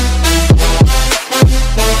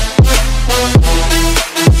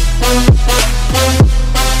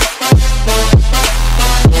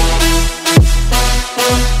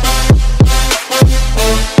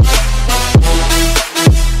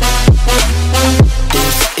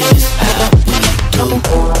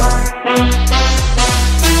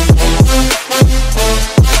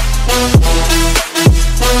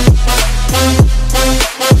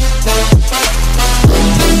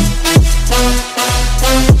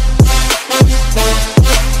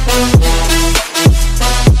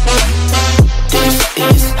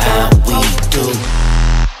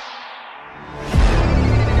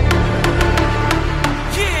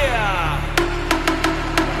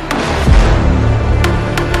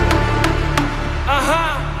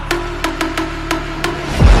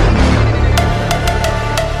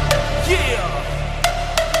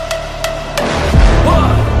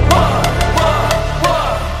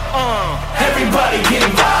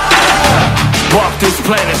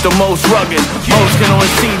 The most rugged, most can only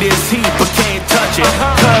see this heat but can't touch it.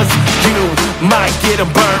 Cause you might get a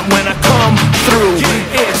burnt when I come through.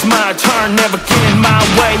 It's my turn, never get my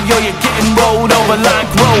way. Yo, you're getting rolled over like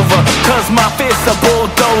Rover. Cause my fist's a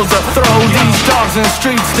bulldozer. Throw these dogs in the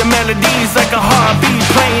streets, the melodies like a heartbeat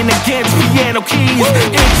playing against piano keys.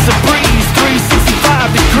 It's a breeze,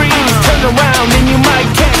 365 degrees. Turn around and you might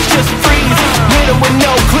catch just freeze. Middle with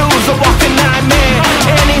no clues, a walking nightmare.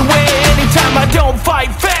 Anywhere, anytime, I don't fight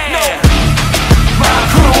fair. My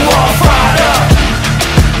crew all fired up.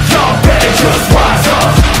 Y'all better just rise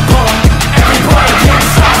up. Everybody get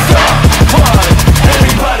sized up.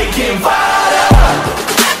 Everybody get fired up.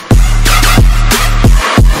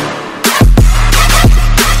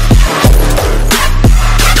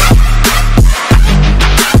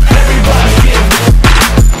 Everybody get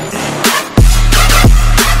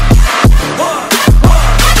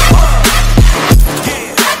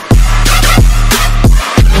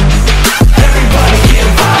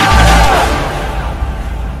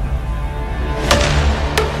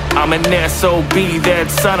I'm an SOB, that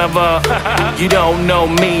son of a you don't know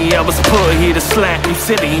me, I was put here to slap you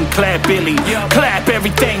silly and clap Billy. Clap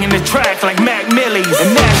everything in the track like Mac Millie's.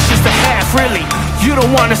 And that's just a half really. You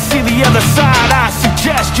don't wanna see the other side, I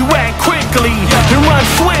suggest you act quickly and run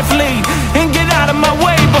swiftly and get out of my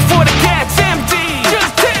way before the cat's empty.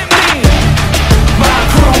 Just hit me. My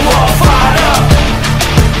crew all fired up.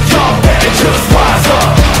 Y'all better just rise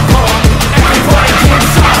up. Everybody get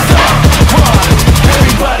sized up.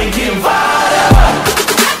 Everybody get fired up.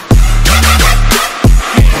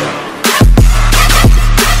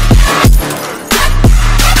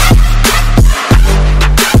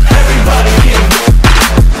 Everybody get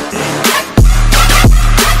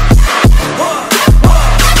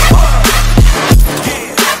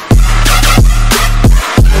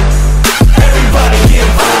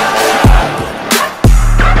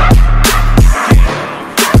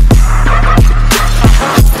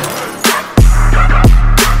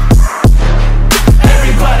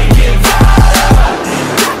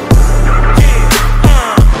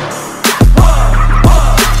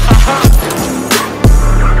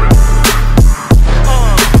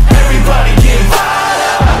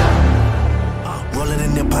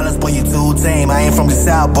tame. I ain't from the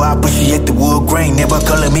south, but I appreciate the wood grain. Never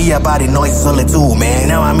calling me about it, noise is all it do, man.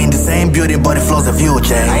 Now I'm in the same building, but it flows a fuel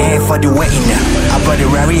chain. I ain't for the waiting now. I brought the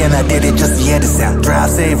Rari and I did it just to hear the sound. Drive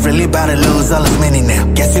safe, really about to lose all his money now.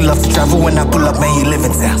 Guess you love to travel when I pull up, man, you live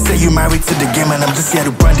in town. Say you married to the game and I'm just here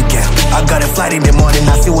to burn the count. I got a flight in the morning,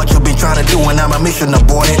 I see what you been trying to do when I'm a mission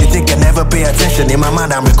aborted. You think I never pay attention, in my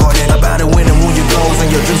mind I'm recording. About to win and wound your goals and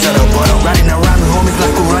your dreams at the bottom. Riding around the homies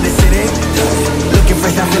like we run the city. Looking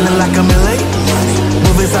fresh, I'm feeling like I'm in late.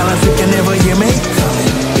 Moving silence, you can never hear me.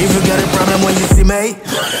 If you got a problem when you see me.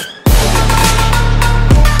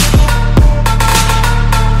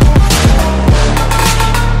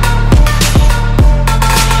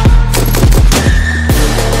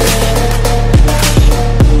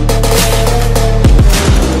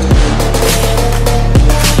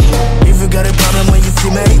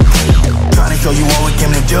 Show you what we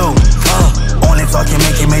came to do. Only talking,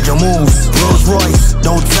 making major moves. Rolls Royce,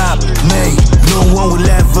 don't top me. No one will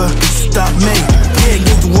ever stop me. Yeah,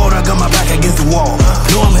 against the wall, I got my back against the wall.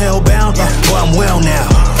 No, I'm hellbound, but I'm well now.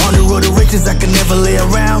 On the road to riches, I can never lay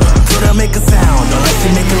around. So I make a sound, unless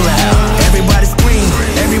you make it loud. Everybody scream,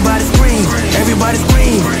 everybody scream, everybody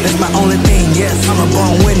scream. That's my only thing, yes, I'm a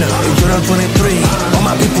born winner. In Jordan 23, all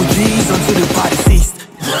my people G's until the party ceased.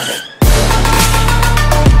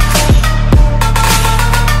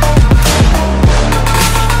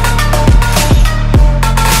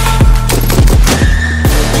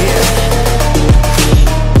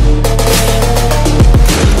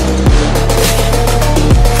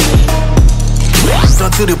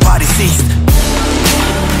 Until the party ceased.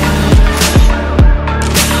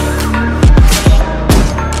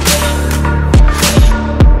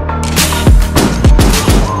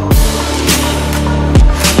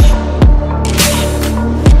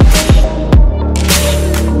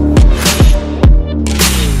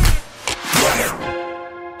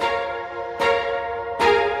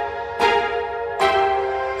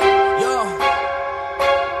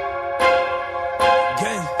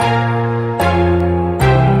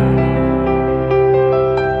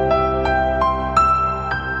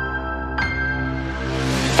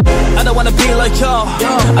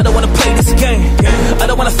 I don't wanna play this game. I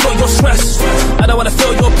don't wanna feel your stress. I don't wanna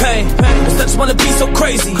feel your pain. I just wanna be so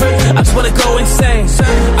crazy. I just wanna go insane.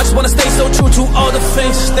 I just wanna stay so true to all the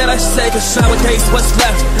things that I say. Cause nowadays what's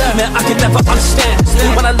left, man, I can never understand.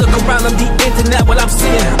 When I look around on the internet, what I'm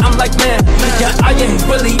seeing, I'm like, man, yeah, I ain't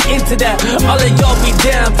really into that. All of y'all be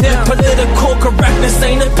damn. Political correctness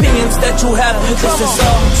ain't opinions that you have. This is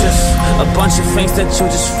all just a bunch of things that you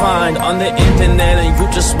just find on the internet, and you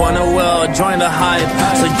just wanna, well, join the hype.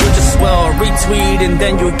 So you just, well, retweet and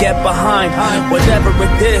then you get behind whatever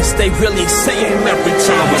it is they really saying every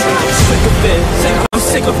time. I'm sick of it. I'm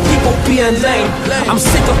sick of people being lame. I'm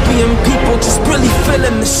sick of being people just really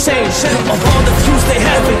feeling the shame of all the views they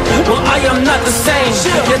having. Well, I am not the same.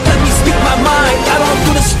 Yet let me speak my mind. I don't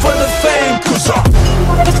do this for the fame. Cause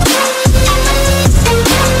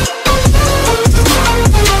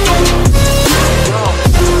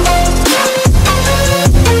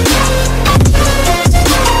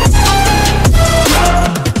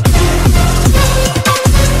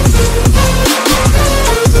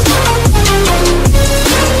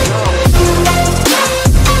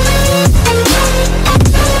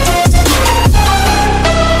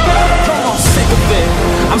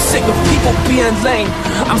lame.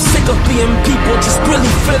 I'm sick of being people just really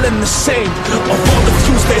feeling the same of all the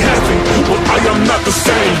views they having. Well, I am not the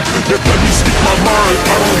same. Yet let me speak my mind.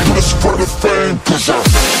 I don't do this for the fame. Cause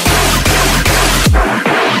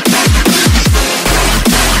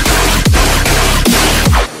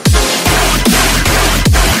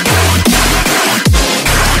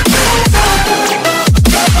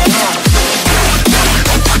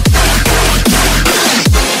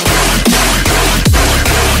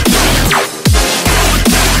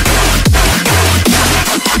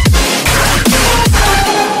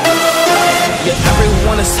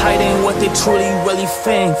hiding what they truly really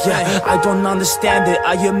think. Yeah, I don't understand it.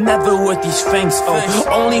 I am never with these things. Oh,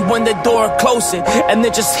 only when the door closes and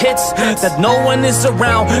it just hits that no one is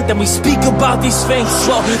around, then we speak about these things.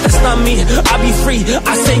 Well, that's not me. I be free.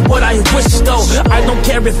 I say what I wish though. I don't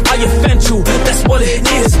care if I offend you. That's what it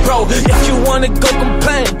is, bro. If you wanna go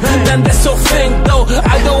complain, then that's your thing though.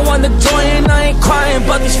 I don't wanna join. I ain't crying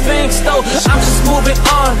about these things though. I'm just moving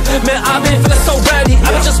on. Man, I've been feeling so ready.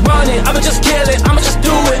 I've been just running. I've been just killing. I'ma just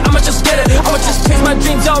do it. I'ma just get it. I'ma just chase my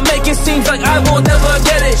dreams. Y'all make it seem like I will never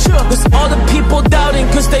get it. Cause all the people doubting,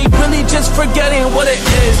 cause they really just forgetting what it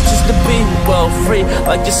is just to be, well, free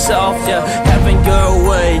like yourself, yeah. Having your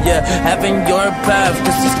way, yeah. having your path.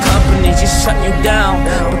 Cause these companies just shut you down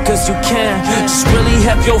because you can't just really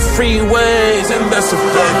have your free ways. And that's a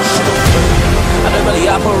fact. I don't really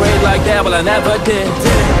operate like that, well I never did.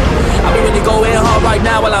 I've been really going hard right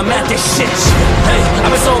now while I'm at this shit. Hey, I've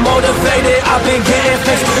been so motivated, I've been getting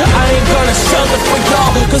fixed. I ain't gonna struggle for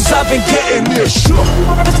y'all, cause I've been getting this shit.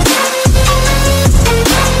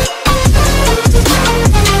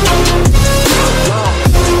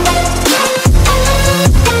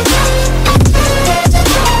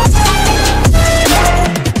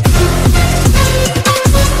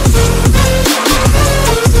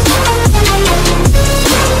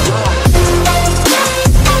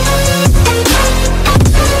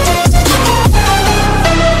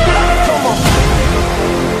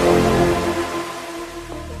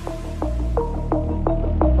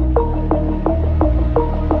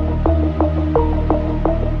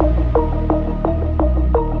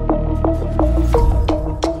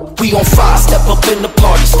 We on fire, step up in the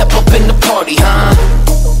party, step up in the party, huh?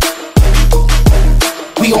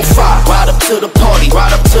 We on fire, ride up to the party,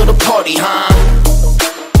 ride up to the party, huh?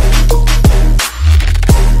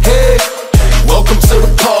 Hey, welcome to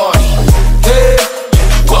the party. Hey,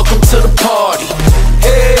 welcome to the party.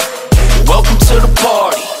 Hey, welcome to the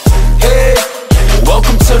party. Hey,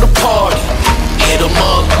 welcome to the party. Get 'em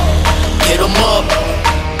up,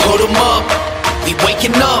 put 'em up. We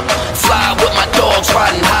waking up, fly with my dogs,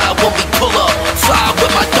 riding high when we pull up. Fly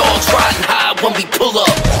with my dogs, riding high when we pull up.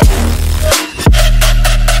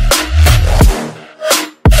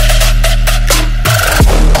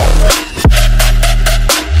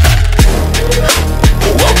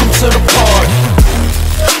 Welcome to the party.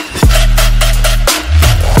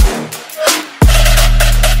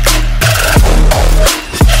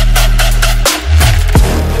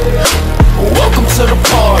 Welcome to the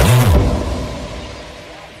party.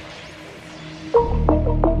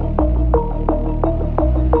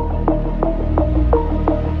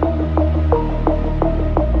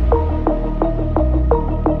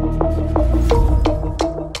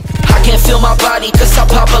 Feel my body, cause I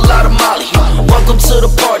pop a lot of molly. Welcome to the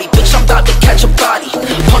party, bitch, I'm about to catch a body.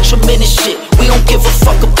 Punch him in his shit, we don't give a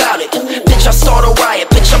fuck about it. Bitch, I start a riot,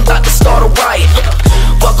 bitch, I'm about to start a riot.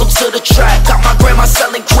 Welcome to the track, got my grandma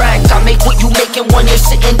selling crack. I make what you make in 1 year,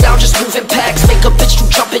 sitting down, just moving packs. Make a bitch do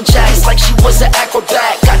jumping jacks like she was an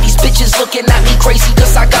acrobat. Got these bitches looking at me crazy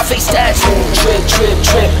cause I got face tats. Trip, trip,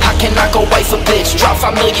 trip, how can I go wife a bitch? Drop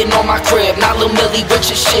 5 million on my crib, not Lil Millie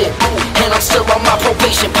rich as shit. And I'm still on my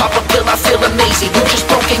probation, pop a pill, I feel amazing. You just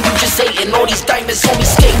broken, you just hating. All these diamonds on me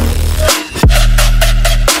skating.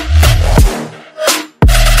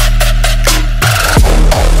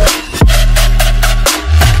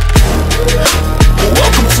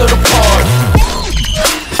 Welcome to the party.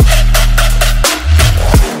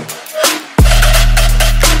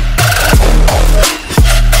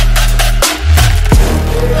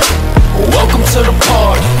 Welcome to the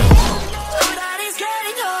party.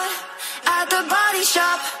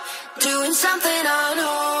 Doing something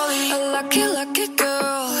unholy. A lucky, lucky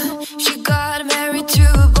girl. She got married to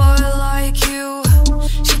a boy like you.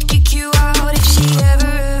 She'd kick you out if she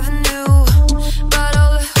ever knew. But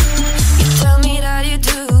all you tell me that you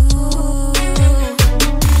do.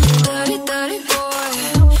 Dirty, dirty boy.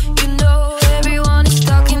 You know everyone is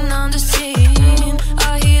talking on the scene.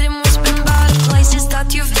 I hear them whispering about the places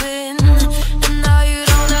that you've been. And now you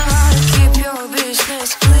don't know how to keep your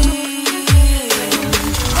business clean.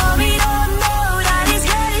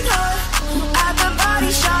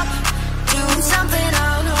 Something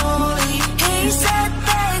unholy. He said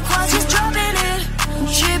that once he's dropping it,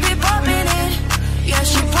 she be popping it. Yeah,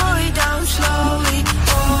 she pull it down slowly.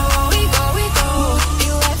 Oh, we go. He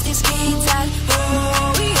left his keys at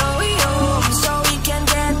so he can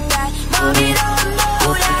get that. Mommy don't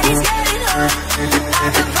know that he's getting hurt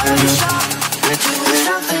at the body shop, doing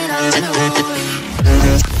something unholy.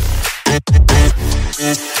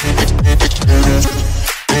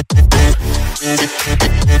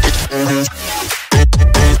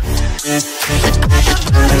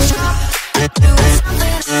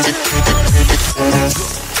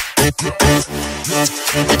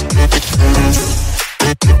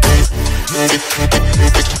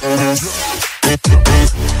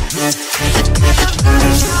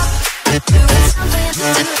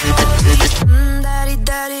 Daddy,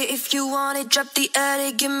 daddy, if you want it, drop the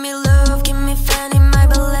attic. Give me love, give me Fanny, my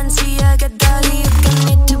Balenciaga. Daddy, you can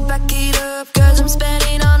need to back it up, cause I'm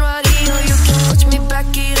spending on radio. You can watch me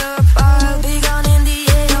back it up, I'll be gone in the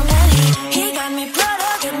AM. And he got me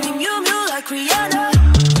Prada, get me Miu Miu like Rihanna.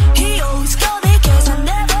 He always called me cause I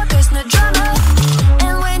never cause no drama.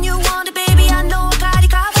 And when you want it, baby, I know I got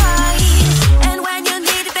it covered. And when you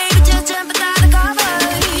need it, baby,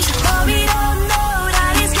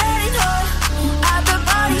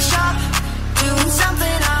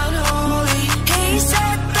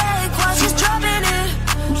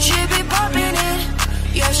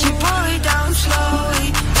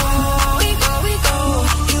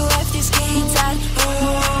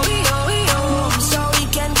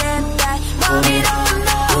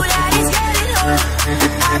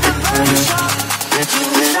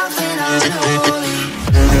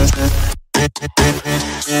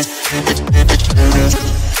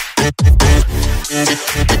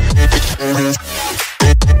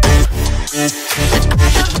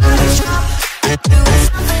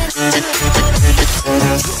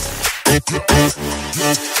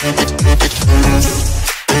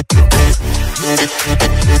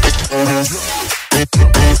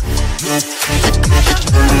 Doing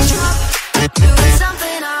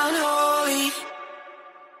something unholy.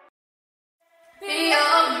 Be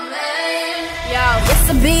your man. Yo, yes,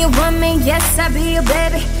 I'll be your woman. Yes, I'll be your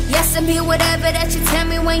baby. Yes, I'll be whatever that you tell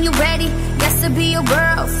me when you're ready. Yes, I'll be your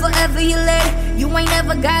girl, forever your lady. You ain't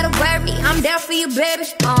never gotta worry, I'm there for you, baby.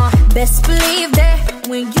 Best believe that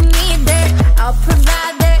when you need that, I'll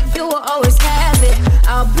provide that, you will always have it.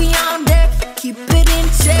 I'll be on deck, keep it in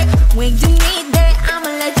check. When you need that, I'ma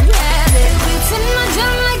let you have it. Beating my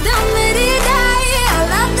drum like the Lamedy. I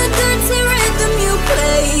love the dirty rhythm you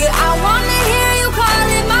play. I wanna hear you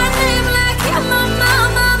calling my name like you're my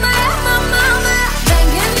mama, my mama.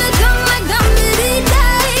 Banging the drum like the Lamedy.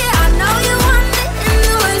 I know you want it in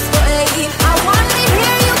the worst way. I wanna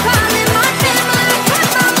hear you calling my name like you're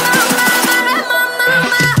my mama, my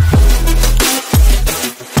mama.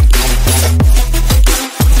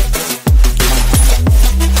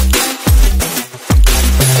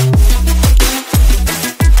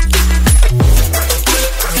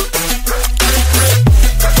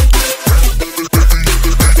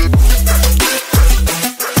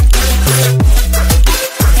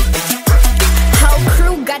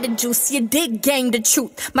 Juice, your dick gang the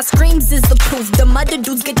truth. My screams is the proof. The mother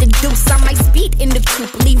dudes get the deuce. I might speed in the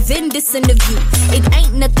coupe, leaving this interview. It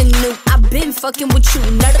ain't nothing new. I've been fucking with you.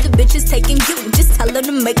 None of the bitches taking you. Just tell her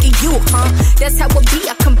to make it you, huh? That's how it be.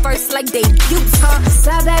 I come first like debuts, huh?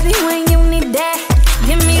 So baby, when you need that,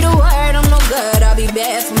 give me the word. I'm no good. I'll be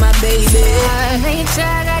bad for my baby. I make sure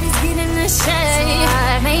that he's getting the shade.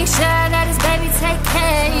 I make sure that his baby take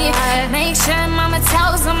care. I make sure mama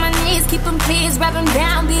tells on my knees, keep him please, rub him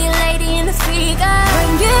down, be a lady in the figure.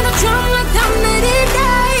 Bringing a drum like Lamedy.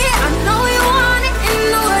 I know you want it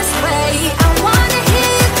in the worst way. I wanna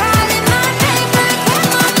hear you calling my name like hey mama,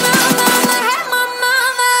 mama, hey mama.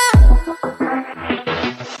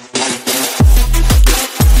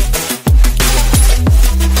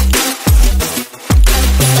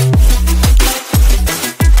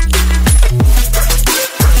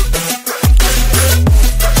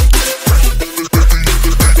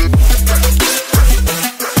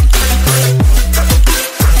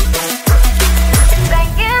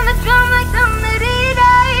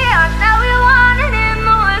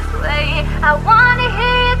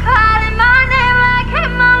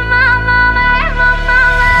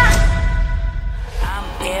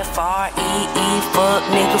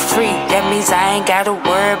 I ain't gotta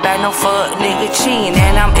worry about no fuck nigga cheating.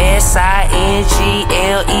 And I'm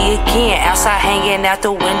S-I-N-G-L-E again. Outside hanging out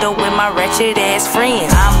the window with my wretched ass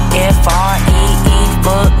friends. I'm F-R-E-E,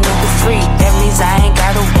 fuck nigga free. That means I ain't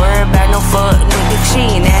gotta worry about no fuck nigga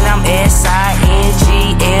cheating. And I'm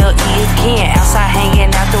S-I-N-G-L-E again. Outside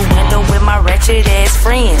hanging out the window with my wretched ass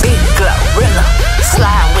friends. Big gorilla,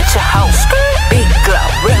 slide with your hoes. Big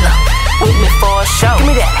gorilla, with me for a show. Give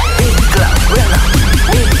me that. Big gorilla,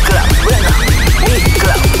 big gorilla, big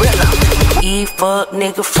gorilla. E fuck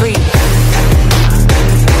nigga free.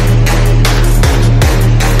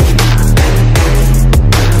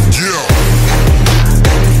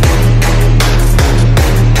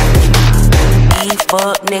 E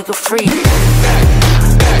fuck nigga free.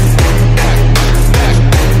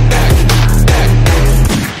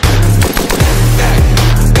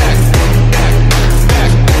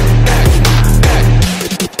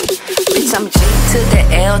 I'm G to the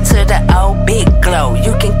L to the O, big glow.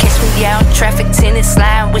 You can catch me out, traffic tennis,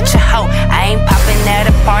 sliding with your hoe. I ain't popping at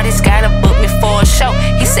a parties, gotta book me for a show.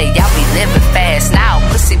 He say y'all be living fast, now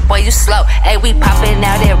pussy boy you slow. Hey, we popping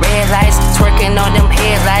out at red lights, twerking on them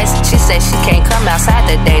headlights. She said she can't come outside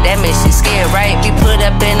today, that means she scared, right? We put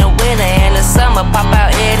up in the winter and the summer, pop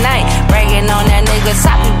out at night. Bragging on that nigga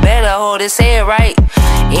top, you better hold his head right.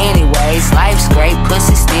 Anyways, life's great,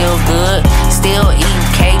 pussy still good. Still eating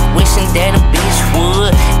cake, wishing that a bitch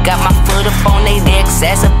would. Got my foot up on they necks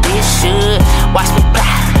as a bitch should. Watch me pop,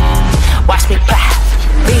 watch me pop.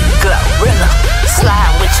 Big gorilla,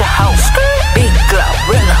 slide with your hoe. Big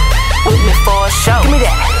gorilla, with me for a show. Give me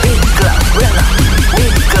that. Big gorilla,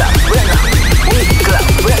 big gorilla, big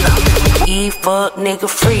gorilla. E fuck nigga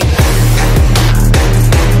free.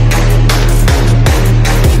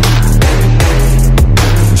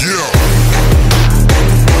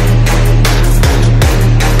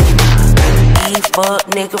 Fuck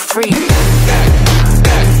nigga free.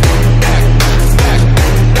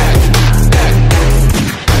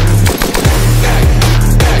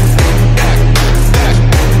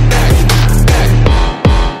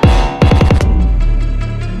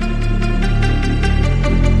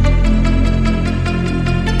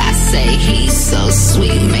 I say he's so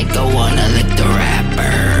sweet, make her wanna lick the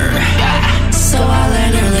rapper. So I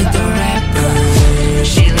let her lick the rapper.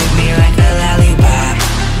 She lick me like a lollipop.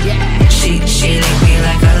 Yeah.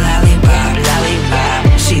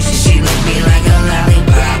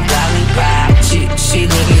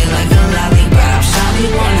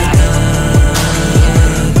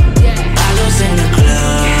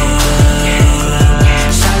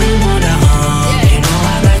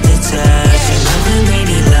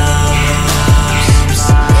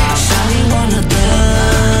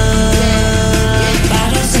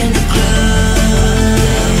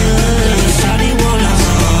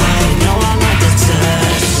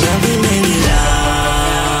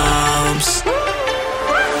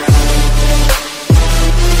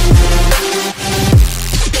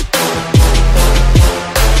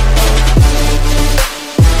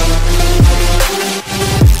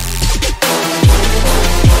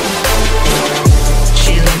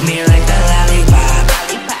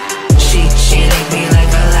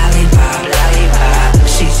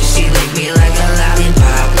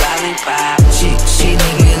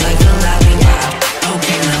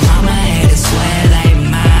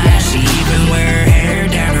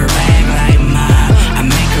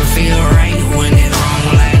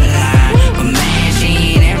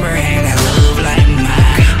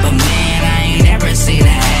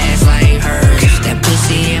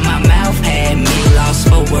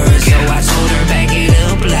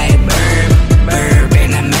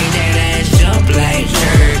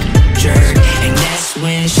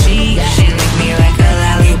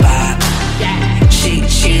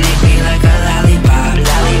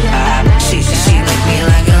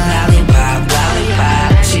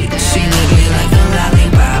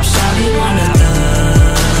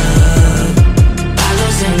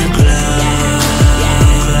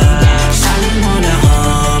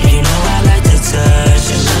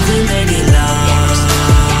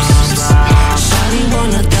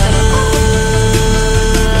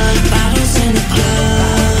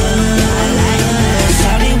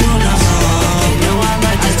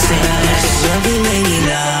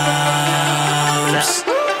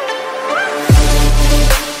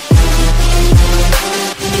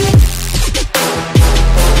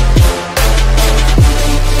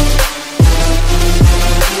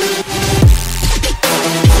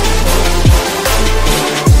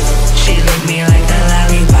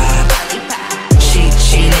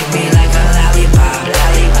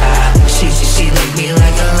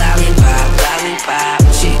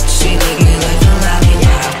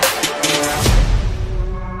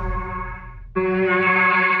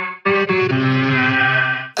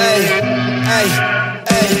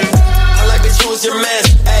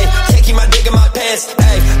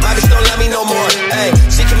 bitch don't love me no more. Ayy,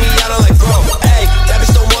 she kick me out, I'm like, bro. Ayy, that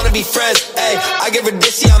bitch don't wanna be friends. Ayy, I give her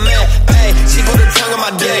this, yeah, I'm mad. Ayy, she put her tongue on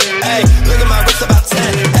my dick. Ayy, look at my wrist about 10.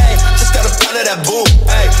 Ayy, just got a pound of that boo.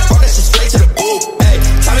 Ayy, run that shit straight to the boob. Ayy,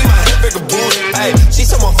 tell me my head bigger boost. Ayy, she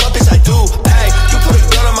someone fuck bitch I do. Ayy, you put a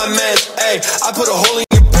gun on my mans. Ayy, I put a hole in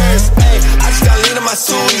your pants. Ayy, I just got lean on my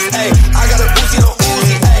Suzies. Ayy, I got a Uzi, no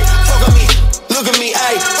Uzi. Ayy, fuck on me, look at me.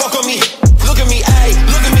 Ayy, fuck on me, look at me. Ayy,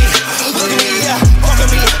 look at me, look at me. Yeah, fuck on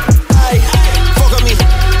me. Ayy, fuck on me,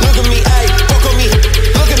 look at me. Ayy, fuck on me,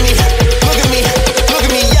 look at me, look at me, look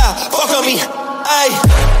at me. Yeah, fuck on me. Ayy,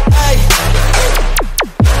 ayy,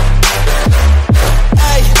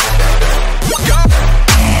 ayy,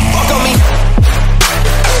 fuck on me.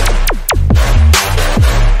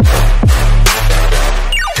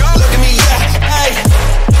 Look at me, yeah, ayy,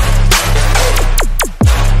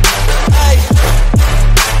 ayy,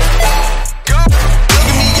 look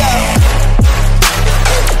at me, yeah.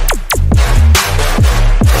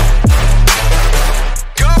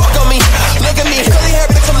 Fuck on me, look at me, curly hair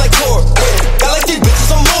bitch, I'm like Thor. Got like 3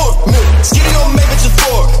 bitches, I'm more. Skinny don't make bitches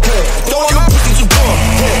 4. Don't want no pussy too poor.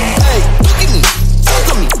 Hey, look at me, fuck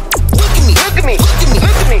on me, look at me, look at me, look at me,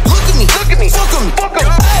 look at me, look at me, look at me, fuck on me, fuck on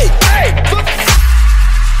me. Hey, hey, look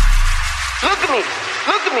at me,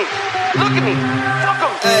 look at me, look at me, fuck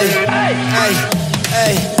on me. Hey, hey, hey,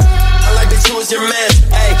 hey. I like that you was your man.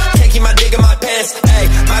 Hey, can't keep my dick in my pants. Hey,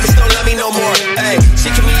 my bitch don't love me no more. Hey, she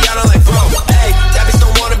kick me out, I'm like, bro. Hey, that bitch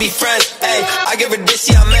don't wanna be friends. Hey, I give her this,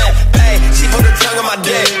 yeah, I'm mad. Hey, she put her tongue on my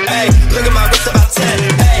dick. Hey, look at my wrist about 10.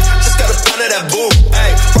 Hey, just got a pound of that boo.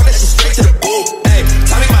 Hey, run that shit straight to the boob. Hey,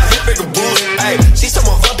 tell me my head bigger boost. Hey, she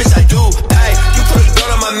someone fuck bitch I do. Hey, you put a gun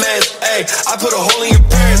on my mans. Hey, I put a hole in your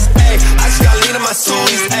pants. Hey, I just got lean on my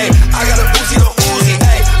Suzies. Hey, I got a Uzi, no Uzi.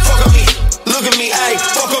 Hey, fuck on me, look at me. Hey,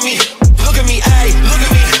 fuck on me, look at me. Hey, look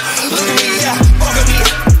at me, look at me. Yeah, fuck on me.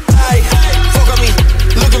 Hey, fuck on me,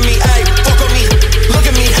 look at me. Hey, fuck on me, look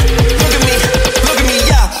at me, look at me, look at me.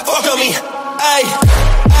 Yeah, fuck on me. Hey,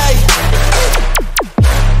 hey,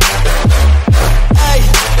 hey,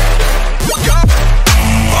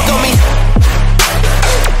 fuck on me.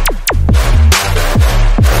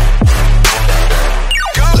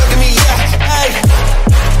 Look at me, yeah, hey,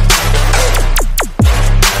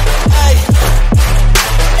 hey,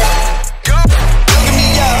 look at me,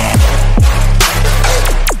 yeah.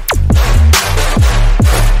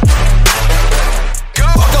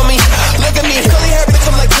 Fuck on me, look at me, curly hair bitch,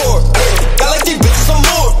 I'm like Thor. Got like 3 bitches, I'm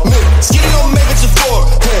more. Skinny don't make bitches 4.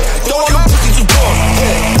 Don't want no pussy too poor.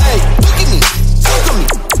 Hey, look at me, fuck on me,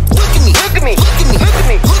 look at me, look at me, look at me, look at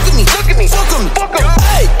me, look at me, look at me, fuck on me, fuck on me.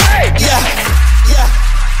 Hey, hey, yeah, yeah,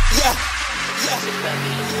 yeah, yeah.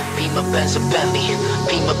 Beamer, Benz, a Bentley.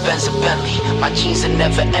 Beamer, Benz, a Bentley. My jeans are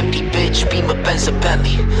never empty, bitch. Beamer, Benz, a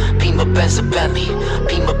Bentley. Beamer, Benz, a Bentley.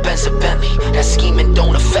 Beamer, Benz, a Bentley. That scheming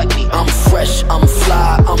don't affect me. I'm fresh, I'm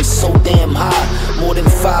fly, I'm so damn high. More than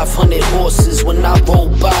 500 horses when I roll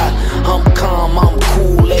by. I'm calm, I'm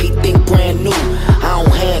cool, everything brand new. I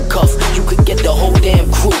don't handcuff, you could get the whole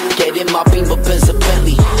damn crew. Get in my Beamer, Benz, a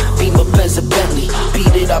Bentley. Beamer, Benz, a Bentley.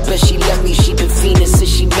 Beat it, I bet she let me. She been fiending since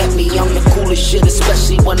she met me. I'm the coolest shit,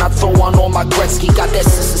 especially when I throw on all my Gretzky. Got that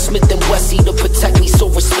sister Smith and Wessie to protect me, so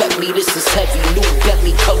respect me. This is heavy, new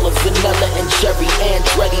Bentley color, vanilla and cherry.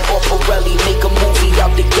 Andretti or Pirelli, make a movie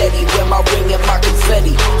out the Getty. Wear my ring and my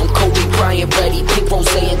confetti. I'm Kobe Bryant ready, pink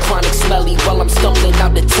rose and chronic smelly. While I'm stumbling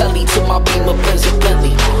out the telly to my Beamer, Benz, a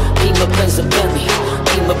Bentley. Beamer, Benz, a Bentley.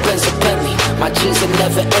 Beamer, Benz, a Bentley. My jeans are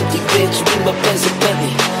never empty, bitch. Beamer, Benz, a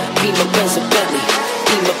Bentley. Beamer, Benz, a Bentley.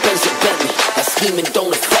 Beamer, Benz, a Bentley. That scheming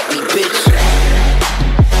don't affect me, bitch.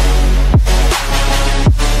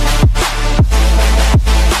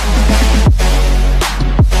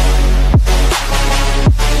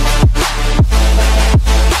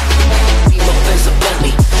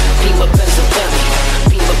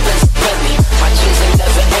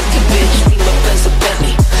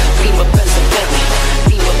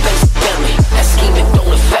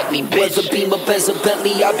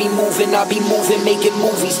 Bentley, I be moving, making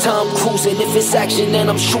movies. Time cruising, if it's action, then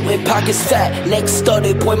I'm shooting. Pockets fat, neck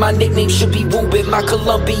studded. Boy, my nickname should be Ruben. My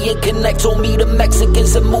Colombian connect told me the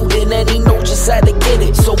Mexicans are moving, and he know just how to get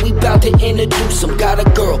it. So we bout to introduce him. Got a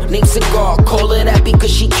girl named Cigar, call her that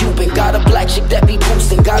because she Cuban. Got a black chick that be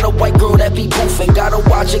boosting, got a white girl that be boofing. Gotta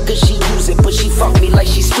watch it cause she use it, but she fuck me like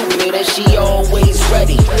she stupid, and she always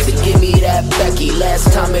ready to give me that Becky.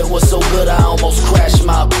 Last time it was so good, I almost crashed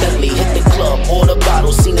my Bentley. Hit the club, order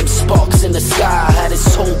bottles, seen them sparks in the sky. Had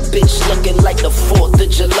this whole bitch looking like the 4th of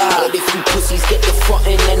July. But if you pussies get the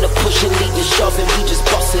frontin' and the pushin', leave the shovin', we just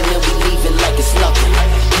bustin' and we leavin' like it's nothing.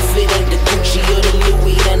 If it ain't the Gucci or the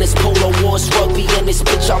Louis, then it's Polo Wars rugby, and this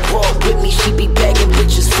bitch I brought broad with me, she be bagging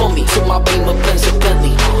bitches for me. To my Beamer, Benz, and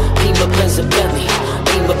Bentley. Beamer, Benz, and Bentley.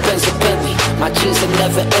 Beamer, Benz, and Bentley. My jeans are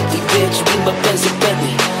never empty, bitch. Beamer, Benz, and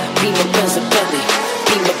Bentley. Beamer, Benz, and Bentley.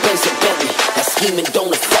 Beamer, Benz, and Bentley. That scheming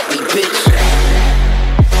don't affect me, bitch.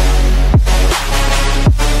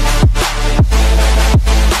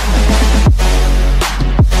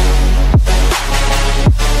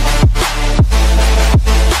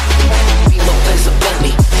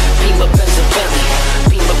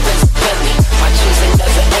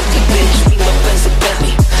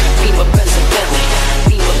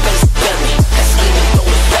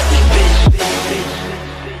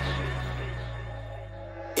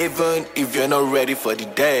 Even if you're not ready for the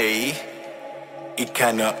day, it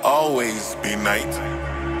cannot always be night.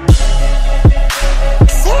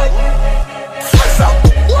 Flex out the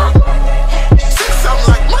work. See something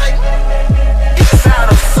like Mike. It's out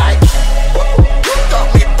of sight. You got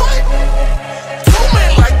me bite. 2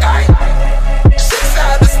 men like I. 6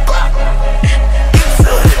 out the spot. Into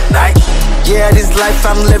the night. Yeah, this life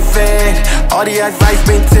I'm living, all the advice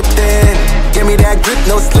been tipped in. Give me that grip,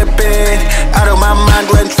 no slipping. Out of my mind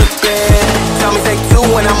when tripping. Tell me take 2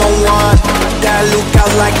 when I'm on 1. That look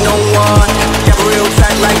out like no one. Get real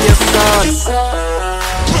tight like your son.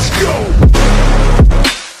 Let's go.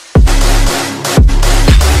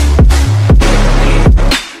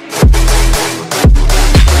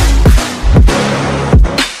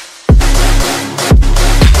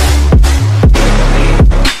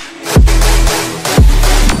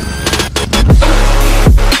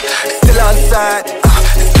 Still outside,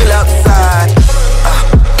 still outside,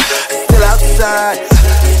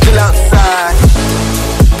 still outside.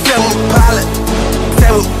 Tell me pilot,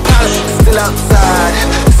 still outside,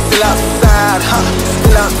 still outside,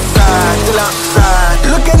 still outside, still outside.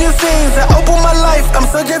 Look at these scenes, I open my life, I'm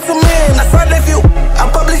so gentleman. I signed a few, I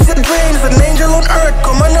publish your dreams, an angel on earth,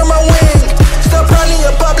 come under my wing. Stop running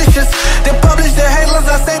your publishers, they publish their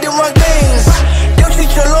headlines, I say the wrong things. Don't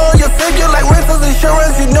treat your lawyer, figure like rentals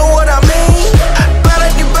insurance, you know what I mean?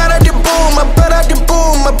 Bada the boom, I bada the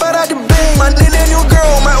boom, I bada the bing. My need a new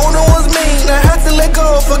girl, my owner was mean. I had to let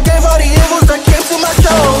go, forgave all the evils that came to my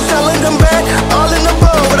show. Telling them back, all in the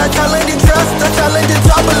bowl. But I challenge the trust, I challenge the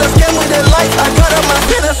top, but let's get with their life. I got on my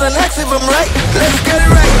fitness and ask if I'm right. Let's get it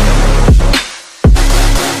right.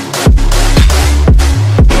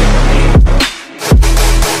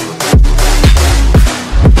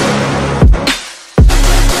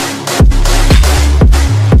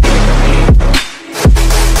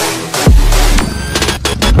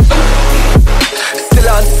 Still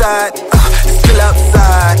outside, still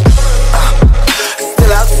outside,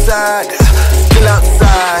 still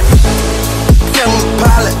outside. Tell me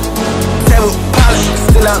pilot,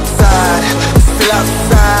 still outside, still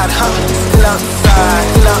outside, still outside,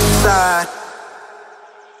 still outside.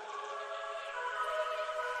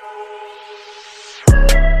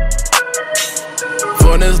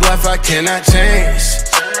 For this life I cannot change.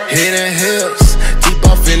 Hidden hills, deep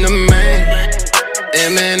off in the main.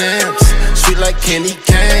 M&M's, sweet like candy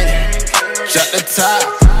cane. Shot the top,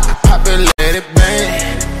 pop it, let it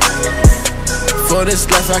bang. For this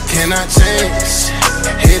life I cannot change.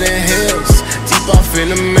 Hidden hills, deep off in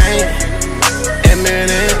the main.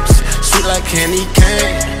 M&M's, sweet like candy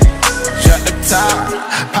cane. Shot the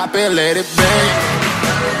top, pop it, let it bang.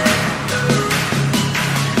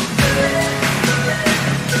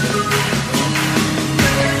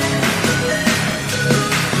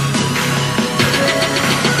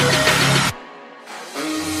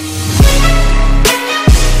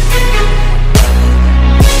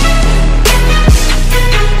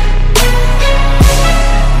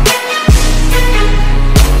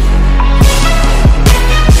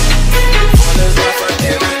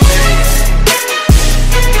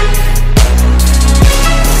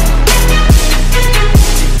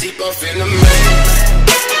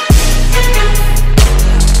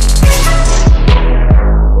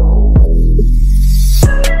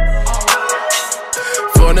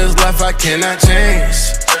 I cannot change.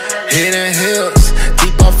 Hidden hills,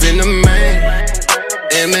 deep off in the main.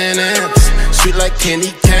 M&M's, sweet like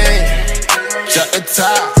candy cane. Shot the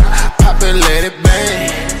top, pop it, let it bang.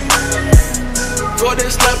 For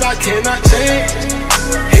this life I cannot change.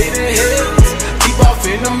 Hidden hills, deep off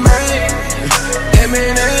in the main.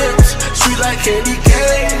 M&M's, sweet like candy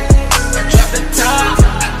cane. Shot the top,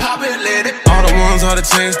 pop it, let it bang. All the ones, all the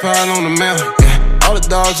chains piled on the mantle. All the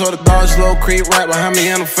dogs, low creep right behind me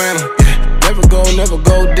in the phantom. Yeah, never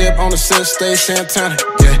go dip on the set, stay Santana.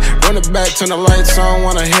 Yeah, run it back, turn the lights on,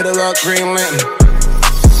 wanna hit it up, Green Lantern.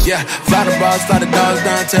 Yeah, fly the boss, fly the dogs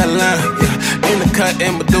down to Atlanta. Yeah, in the cut,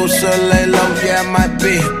 in Medusa, lay low, yeah, I might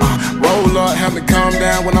be. Hold up, have me calm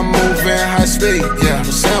down when I'm moving high speed. Yeah,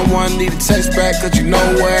 someone need to text back, cause you know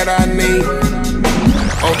what I need.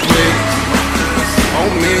 Oh please,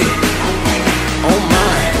 on me, on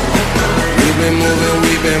mine.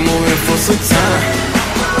 We've been moving for some time.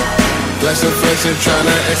 Flexing, trying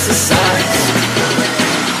to exercise.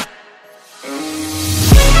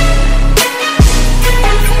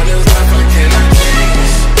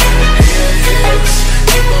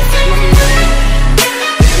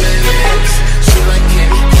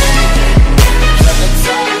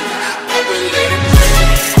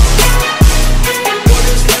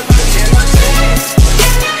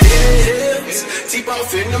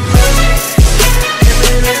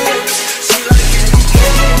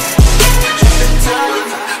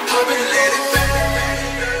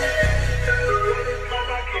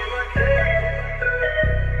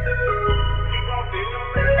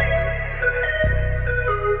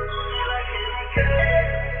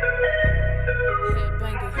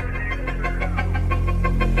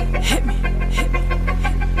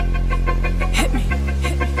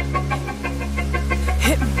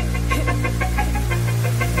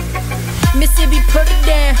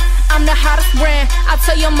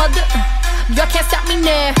 Tell your mother, y'all can't stop me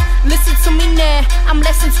now. Listen to me now, I'm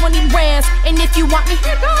less than 20 brands. And if you want me,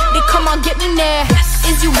 then come on get me now.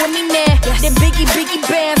 Is you with me now? Then biggie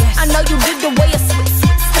bands. I know you dig the way I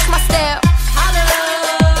switch my style.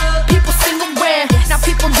 People sing around, now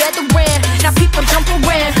people gather around, now people jump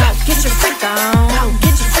around. Get your freak on,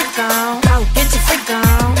 get your freak on, get your freak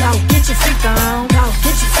on, get your freak on, get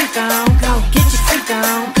your freak on, get your freak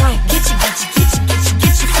on, get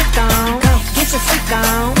your freak on. Get your freak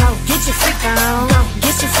on, get your freak on,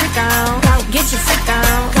 get your freak on, get your freak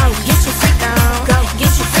on, get your freak on,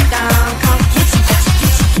 get your freak on,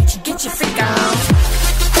 get your freak on.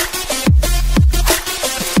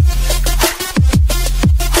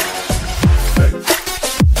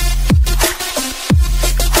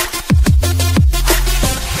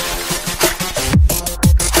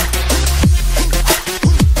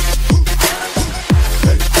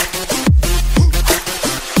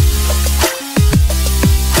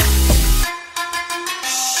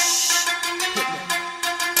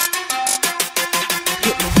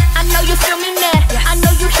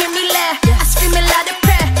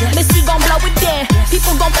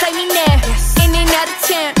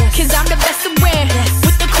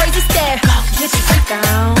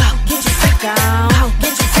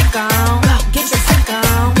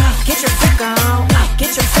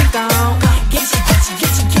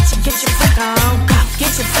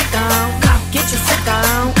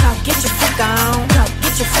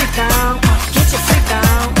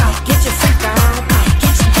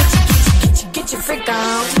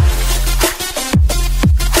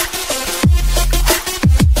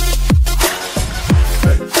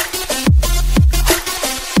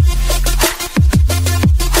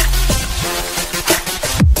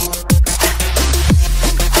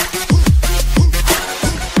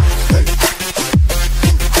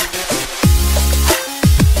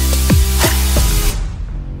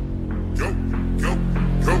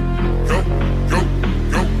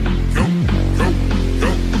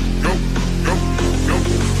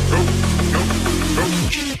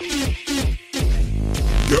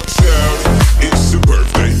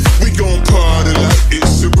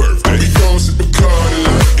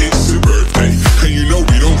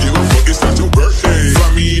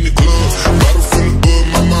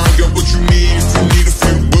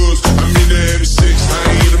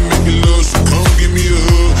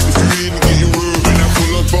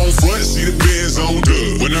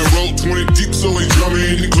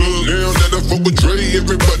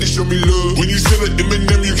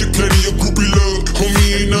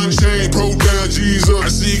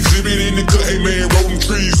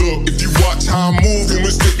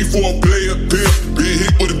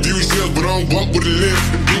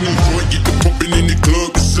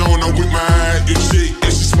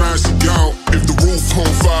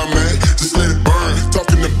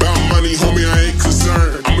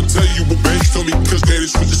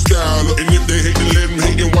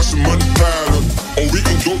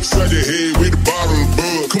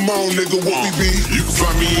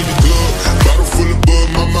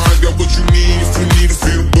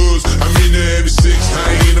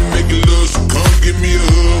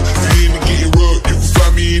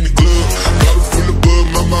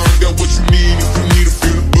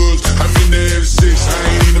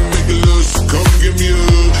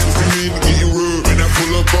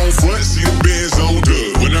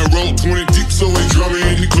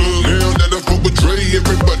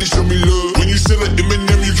 Everybody show me love. When you sell it,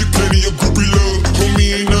 Eminem, you get plenty of groupie love.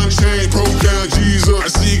 Homie ain't none changed, pro down, G's up. I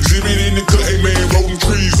see exhibit in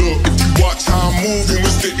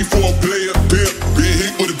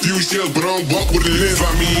for the lens,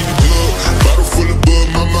 find me in the club. Bottle full of bug,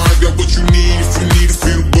 mama, I got what you need. If you need to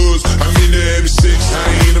feel the buzz, I'm into having sex, I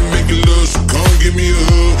ain't into making love. So come give me a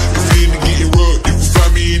hug. If you into getting rubbed, you can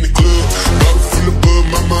find me in the club. Bottle full of bug,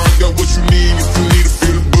 mama, I got what you need. If you need to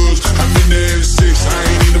feel the buzz, I'm into having sex, I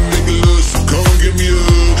ain't into making love. So come give me a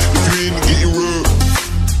hug. If you into getting rubbed.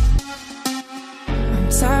 I'm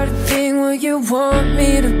tired of being what you want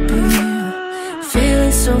me to be.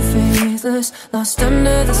 Feeling so faithless, lost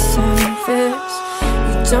under the surface.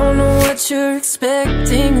 You don't know what you're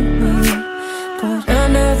expecting of me, but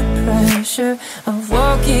under the pressure of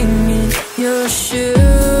walking in your shoes,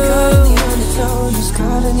 caught in the undertow, just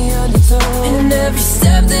caught in the undertow. And every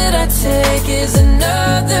step that I take is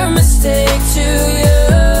another mistake to you.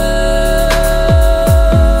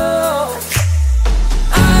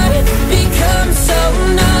 I've become so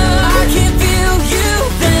numb, I can't feel you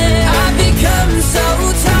there. I've become so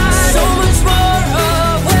tired, so much more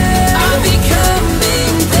aware. I'm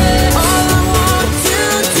becoming there. All I want to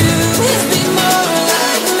do is be more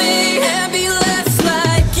like me and be less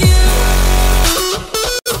like you.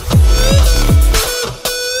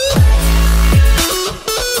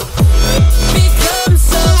 Become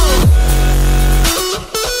so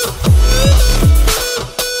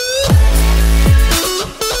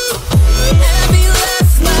and be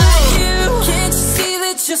less like you. Can't you see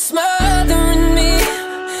that you're smothering me?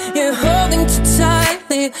 You're holding too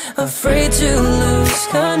tightly, afraid to lose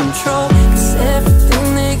control. 'Cause everything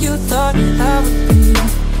that you thought I would be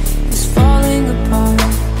is falling apart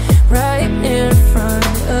right in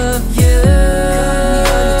front of you.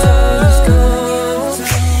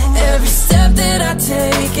 Every step that I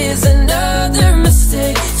take is another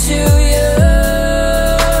mistake to you.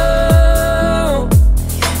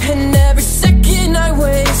 And every second I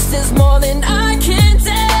waste is more than I can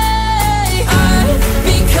take. I've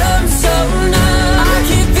become so numb, I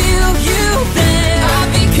can't feel you there.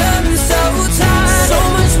 I've become so tired, so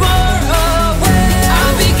much more aware.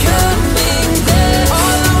 I'm becoming there.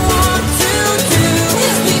 All I want to do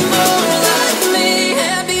is be more like me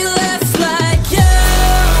and be less like you.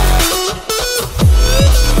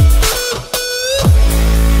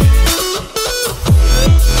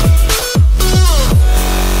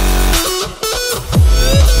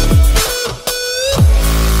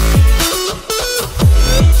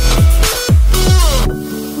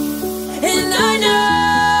 And I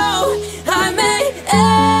know I may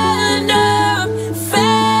end up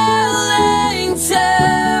failing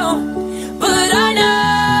too, but I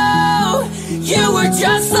know you were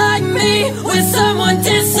just like me with someone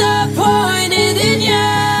disappointed in you.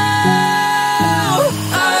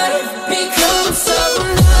 I've become so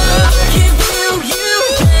numb, I can't feel you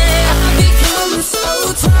there. I've become so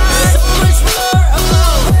tired, so much more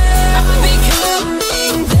aware. I'm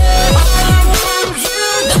becoming there. All I want you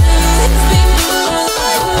to do is be more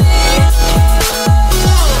like me.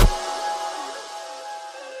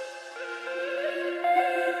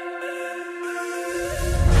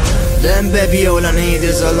 Then baby all I need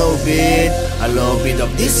is a little bit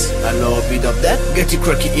of this, a little bit of that. Get you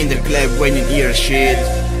cracky in the club when you hear shit.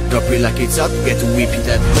 Drop it like it's hot, get to whipping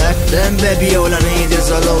that back. Then baby all I need is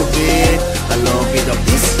a little bit of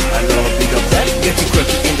this, a little bit of that. Get you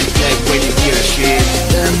cracky in the club when you hear shit.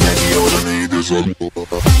 Then baby all I need is a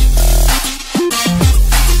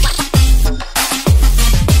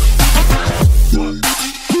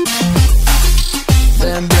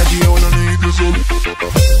Then baby all I need is a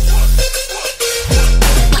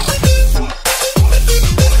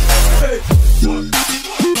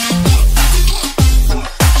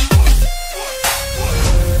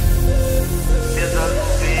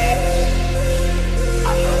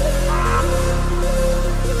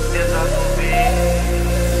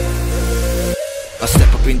I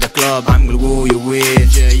step up in the club, I'm gonna woo you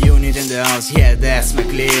with J-Unit in the house, yeah, that's my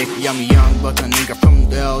clique. Yeah, I'm young, but a nigga from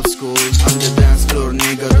the old school. I'm the dance floor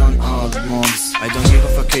nigga, don't old moms. I don't give a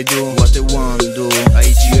fuck, I do what I want to do.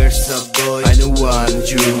 8 years up, boy, I don't want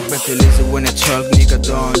you. Better listen when I talk, nigga,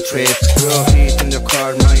 don't trip. Bro, heat in the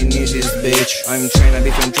car, my need this bitch. I'm trying to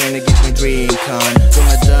get my drink on. Do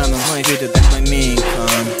my dumb, I'm high with it, that's my main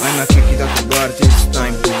con. I'ma kick it out the bar, it's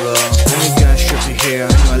time to go. I'm gonna shoot you here,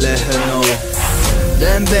 I'ma let her know.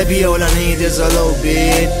 Then baby all I need is a little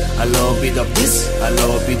bit of this, a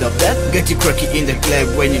little bit of that. Get you cracky in the club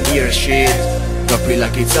when you hear shit. Drop it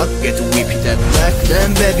like it's hot, get to whip it that back.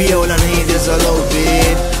 Then baby all I need is a little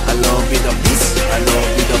bit of this, a little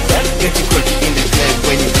bit of that. Get you cracky in the club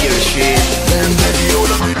when you hear shit. Then baby all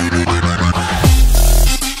I need is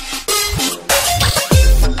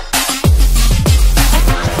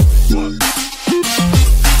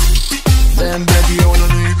Then baby all I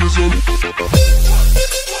need is a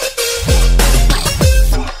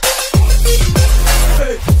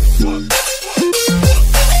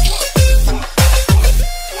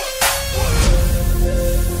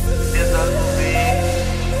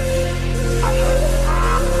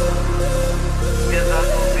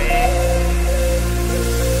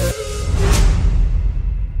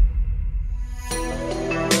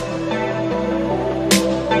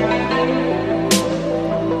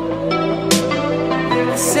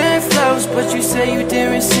girls, but you say you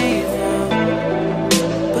didn't receive them.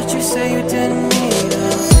 But you say you didn't need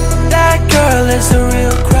them. That girl is a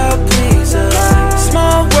real crowd pleaser.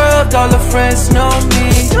 Small world, all her friends know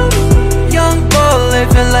me. Young bull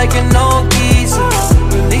living like an old geezer.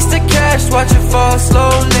 Release the cash, watch it fall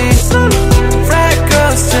slowly. Frat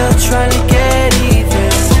girl still trying to get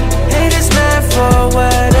even. Hate is mad for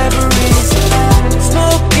whatever reason.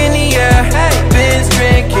 Smoke in the air, Benz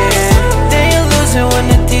drinking. They ain't losing when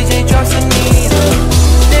the DJ drops a needle.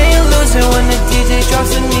 They ain't losing when the DJ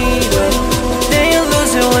drops a needle. They ain't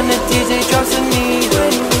losing when the DJ drops a needle.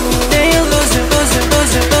 They ain't losing, losing,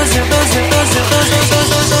 losing, losing, losing, losing, losing,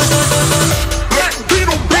 losing, losing, losing.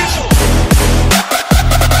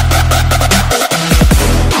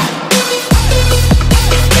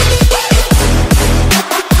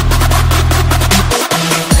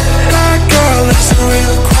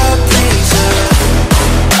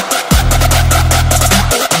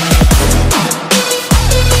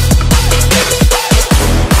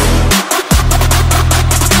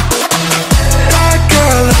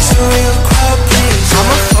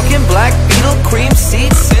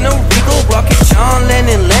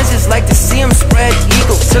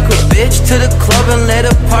 Took a bitch to the club and let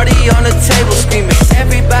a party on the table, screaming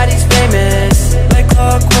everybody's famous. Like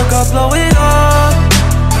clockwork, I'll blow it all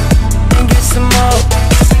and get some more.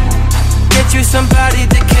 Get you somebody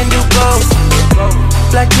that can do both.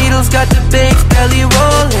 Black Needle's got the big belly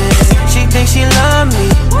rolling. She thinks she love me,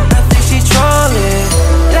 I think she trolling.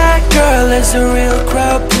 That girl is a real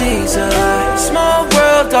crowd pleaser. Small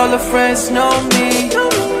world, all her friends know me.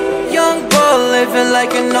 Young bull living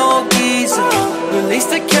like an old geezer. Release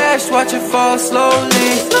the cash, watch it fall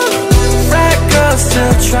slowly. Frat girl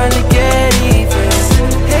still trying to get even.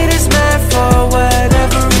 Hate is mad for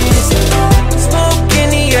whatever reason. Smoke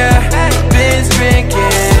in the air, Benz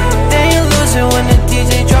drinking. They ain't losing when the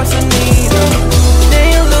DJ drops a needle.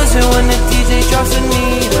 They ain't losing when the DJ drops a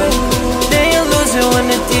needle. They ain't losing when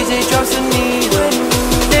the DJ drops a needle.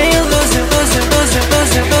 They ain't losing, losing, losing,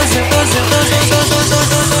 losing, losing, losing, losing, losing, losing,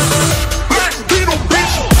 losing.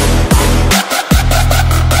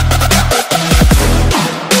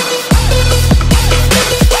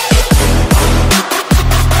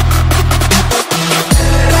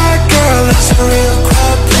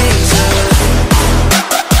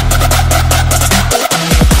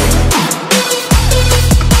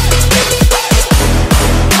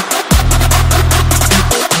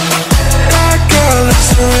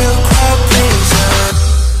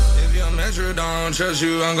 Trust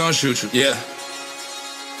you, I'm gonna shoot you. Yeah.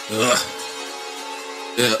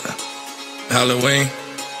 Yeah. Halloween.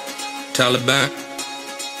 Taliban.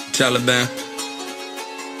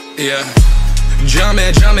 Yeah.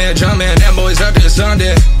 Jumpman, Jumpman, Jumpman. Them boys up to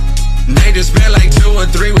Sunday. They just spent like 2 or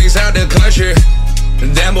 3 weeks out the country.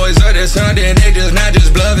 Them boys up to Sunday. They just not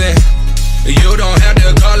just bluffing. You don't have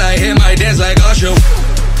to call, I hit my dance like Usher.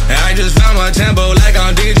 I just found my tempo like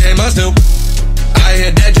on DJ Mustard. I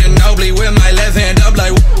hit that Ginobili with my left hand up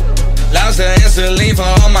like Lobster and Celine for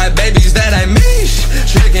all my babies that I miss.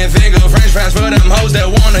 Chicken finger, french fries for them hoes that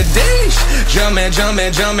wanna dish. Jumpman,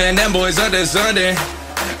 Jumpman, Jumpman, them boys up to Sunday.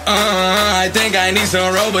 I think I need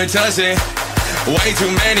some Robitussin. Way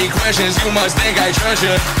too many questions, you must think I trust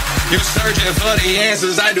you. You searching for the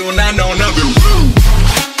answers, I do not know nothing.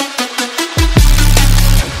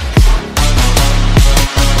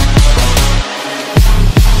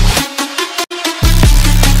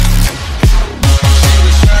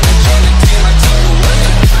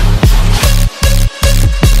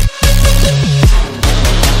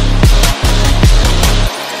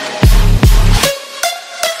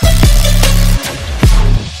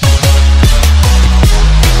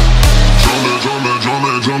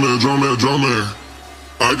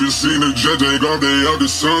 I just seen a jet take off the other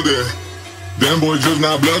Sunday. Them boys just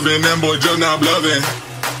not bluffing, them boys just not bluffing.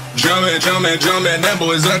 Jumpman, Jumpman, Jumpman, them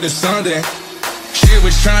boys up to Sunday. She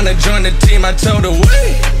was trying to join the team, I told her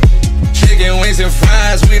wait. Chicken wings and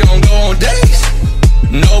fries, we don't go on dates.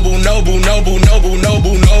 Noble, noble, noble, noble,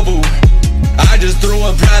 noble, noble. I just threw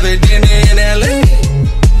a private dinner in LA.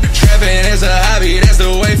 Trapping is a hobby, that's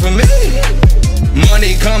the way for me.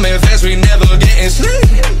 Money coming fast, we never getting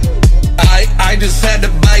sleep. I just had to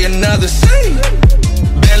buy another seat.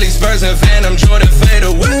 Bentley, Spurs, and Phantom, Jordan fade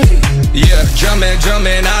away. Yeah, Jumpman,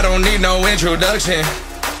 Jumpman, I don't need no introduction.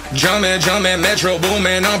 Jumpman, Jumpman, Metro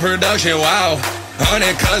booming on production, wow.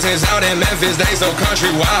 100 cousins out in Memphis, they so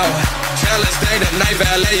country, wow. Tell her stay the night,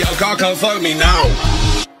 valet, your car, come fuck me now.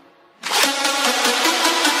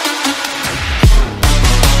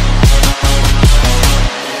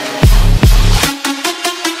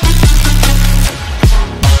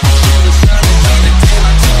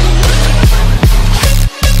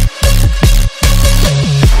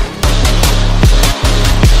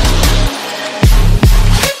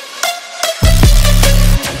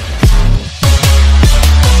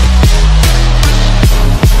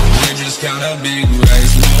 count a big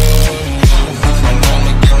race. My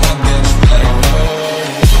mama get my bitch back.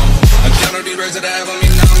 I count all these racks that I have on me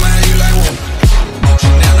now, man, you like, whoa.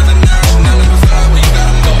 She down to the now, now let me fly where you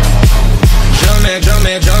gotta go.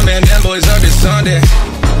 Jumpman, them boys up this Sunday.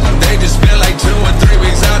 They just spent like 2 or 3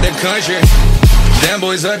 weeks out the country. Them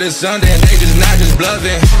boys up this Sunday, and they just not just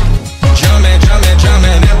bluffing. Jumpman,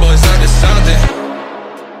 them boys up this something.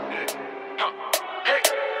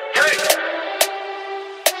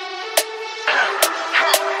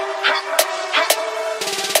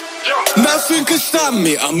 Nothing can stop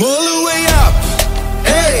me, I'm all the way up.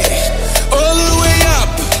 Hey, all the way up.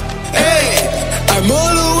 Hey, I'm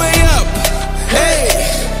all the way up. Hey,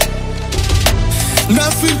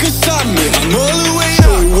 nothing can stop me, I'm all the way up.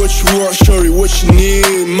 Show you what you want, show you what you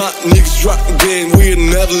need. My niggas rock again, we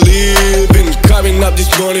ain't never leaving. Carving up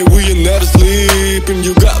this money, we ain't never sleeping.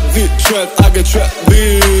 You got big trap, I got trap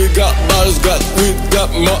big. Got bottles, got weed,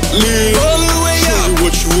 got Motley. All the way up. Show you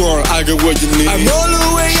what you want, I got what you need. I'm all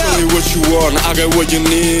the way up. Show you what you want, I got what you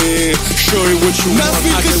need. Show you what you want,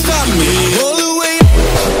 I got what you need. All the way up.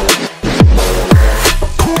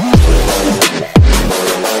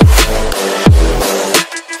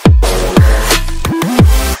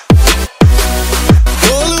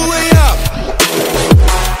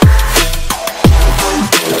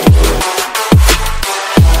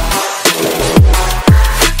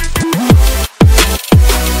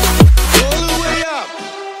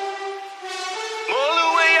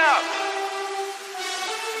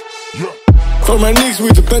 For my niggas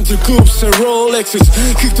with the Bentley coupes and Rolexes,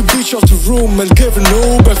 kick the bitch off the room and give her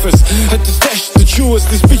no breakfast. Had to stash the jewels,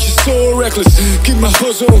 this bitch is so reckless. Keep my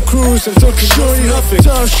hustle on cruise and talking showing nothing.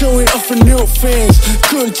 Time showing off for new fans.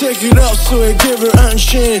 Couldn't take it off, so I gave her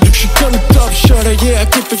unchained. She come top shot, yeah, I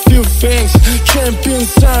keep a few things. Champion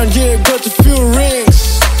sound, yeah, got a few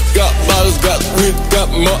rings. Got bottles, got weed, got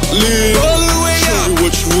Motley. All the way up. Show you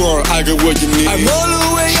what you want, I got what you need. I'm all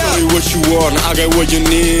the way up. Show you what you want, I got what you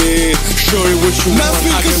need. Show you what you want,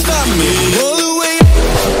 I got what you need. All the way up.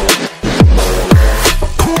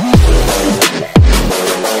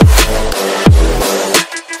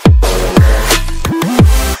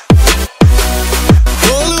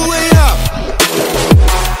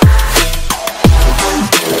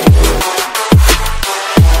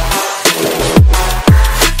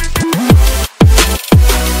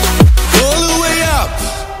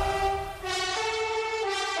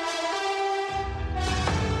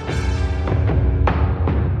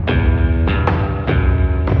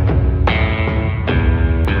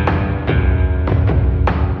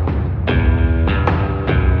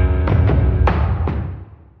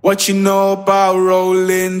 What you know about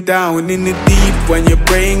rolling down in the deep? When your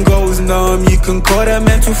brain goes numb, you can call that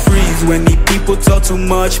mental freeze. When the people talk too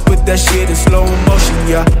much, put that shit in slow motion,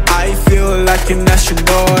 yeah. I feel like an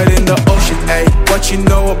astronaut in the ocean, ayy. What you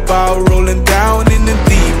know about rolling down in the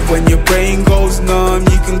deep? When your brain goes numb,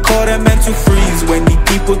 you can call that mental freeze. When the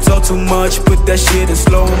people talk too much, put that shit in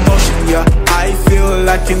slow motion, yeah. I feel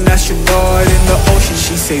like an astronaut in the ocean.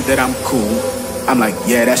 She say that I'm cool, I'm like,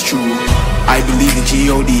 yeah, that's true. I believe in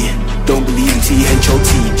G.O.D., don't believe in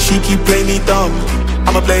T.H.O.T. She keep playing me dumb,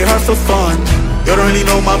 I'ma play her for fun. You don't really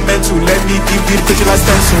know my mental, let me give you the picture like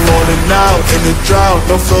stencil. Rolling out in the drought,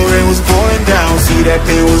 no flow rain was pouring down. See that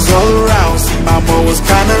pain was all around, see my mom was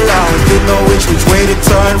kinda loud. Didn't know which way to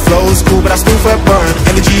turn, flow was cool but I still felt burn.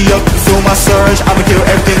 Energy up, you feel my surge, I'ma kill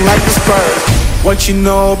everything like a spur. What you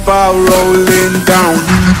know about rolling down?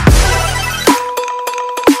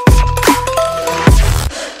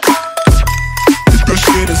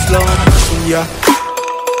 Slow motion, yeah.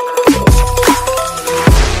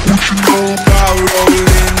 What you know about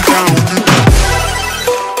rolling down?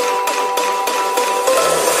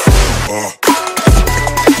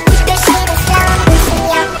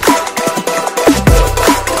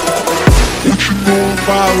 What you know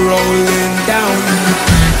about rolling down?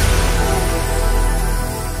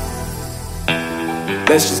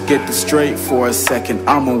 Let's just get this straight for a second.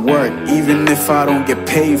 I'ma work, even if I don't get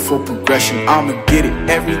paid for progression. I'ma get it,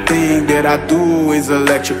 everything that I do is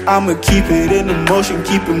electric. I'ma keep it in the motion,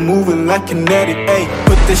 keep it moving like kinetic. Ayy,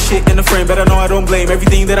 put this shit in the frame, but I know I don't blame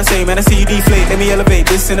everything that I say. Man, I see you deflate, let me elevate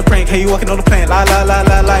this in a prank. Hey, you walking on the plane, la la la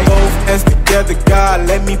la la. Both hands together, God,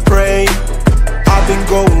 let me pray. I've been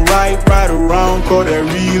going right around, call that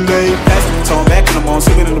relay. Pass me the tone, back in the mall,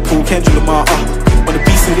 swimming in the pool, can't do the mall, On a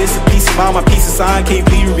piece of this, a piece of mine, my piece of sign. Can't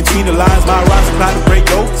bleed in between the lines, my rhymes are trying to break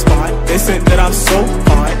your spine. They said that I'm so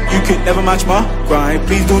fine, you could never match my grind.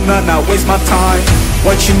 Please do not waste my time.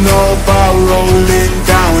 What you know about rolling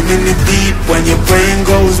down in the deep? When your brain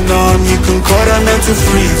goes numb, you can call that mental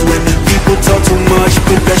freeze. When the people talk too much,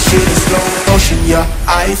 put that shit in slow motion. Yeah,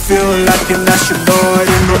 I feel like an astronaut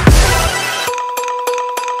in the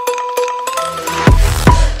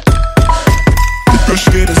put that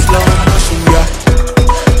shit in slow motion, yeah.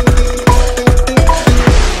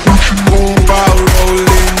 What you know about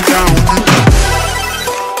rolling down?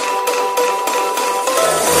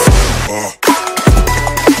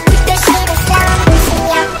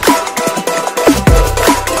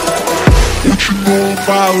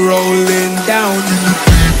 About rolling down in the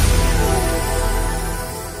deep.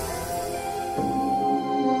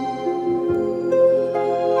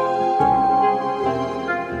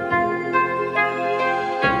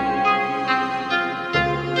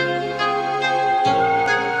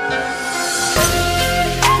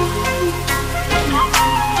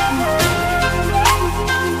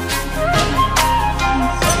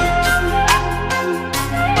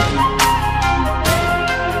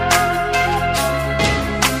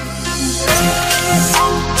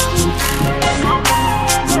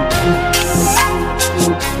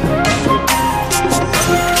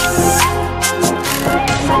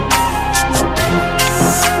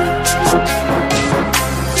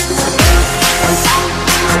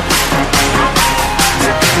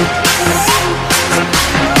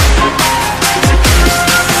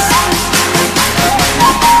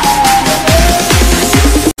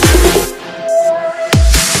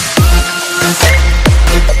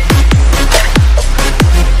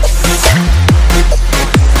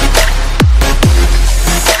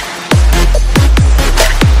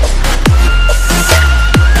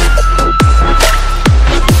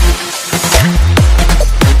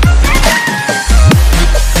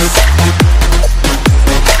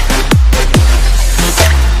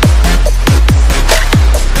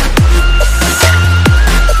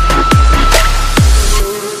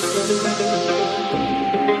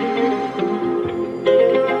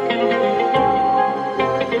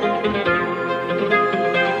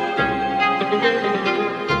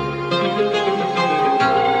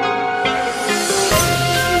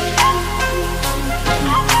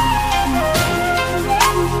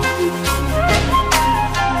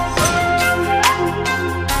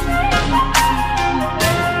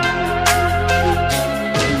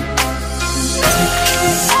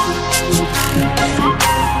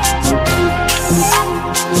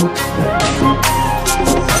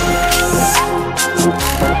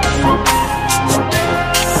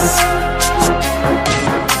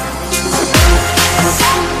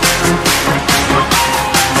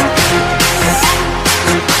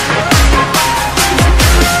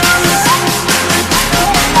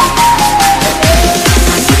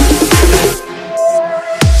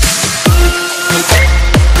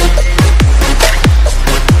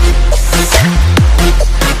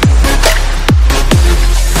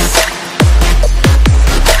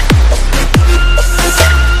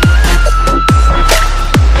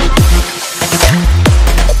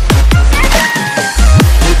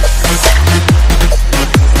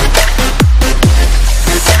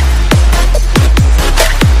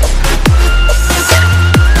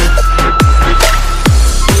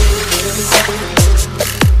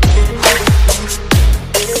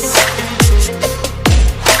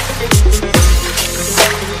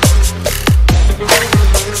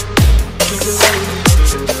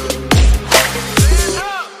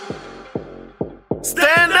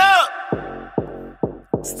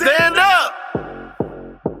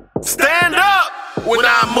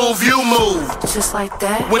 move, you move. Just like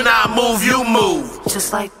that. When I move, you move.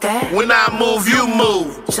 Just like that. When I move, you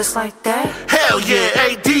move. Just like that. Hell yeah,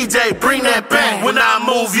 hey DJ, bring that back. When I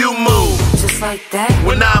move, you move. Just like that.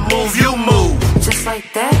 When I move, you move. Just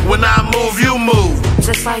like that. When I move, you move.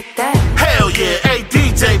 Just like that. Hell yeah, hey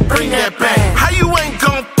DJ, bring that back. How you ain't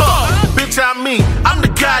gon' fuck? Bitch, I'm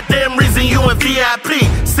the goddamn reason you in VIP.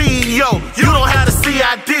 CEO, you don't have the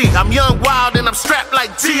CID. I'm young, wild, and I'm strapped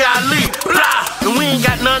like G.I. Lee. Blah, and we ain't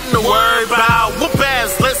got nothing to worry about. Whoop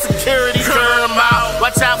ass, let security turn them out.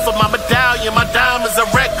 Watch out for my medallion, my diamonds are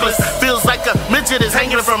reckless. Feels like a midget is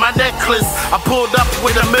hanging from my necklace. I pulled up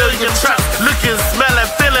with a million trucks, looking, smelling,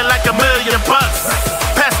 feeling like $1 million bucks.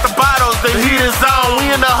 Pass the bottles, the heat is on. We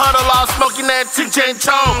in the huddle all smoking that TJ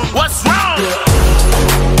Chong. What's wrong?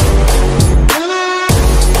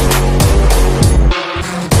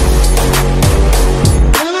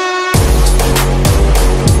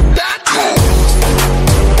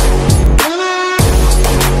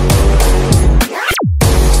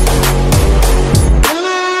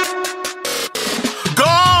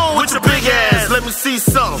 Let me see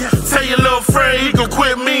some. Tell your little friend he gon'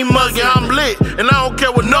 quit me mugging. I'm lit, and I don't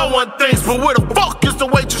care what no one thinks. But where the fuck is the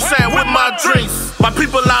waitress at with my drinks? My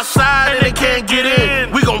people outside and they can't get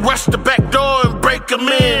in. We gon' rush the back door and break them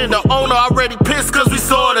in. The owner already pissed cause we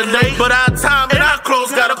saw the late. But our time and our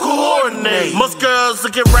clothes gotta coordinate. Most girls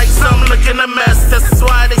looking right, some looking a mess. That's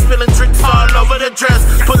why they spilling drinks all over the dress.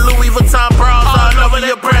 Put Louis Vuitton bras all over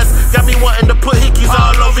your breast. Got me wanting to put hickeys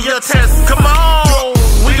all over your chest. Come on,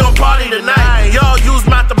 we gon' party tonight. Y'all use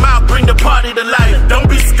mouth to mouth, bring the party to life. Don't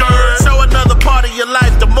be scared, show another part of your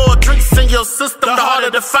life. The more drinks in your system, the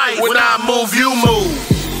harder the fight. When I move, you move.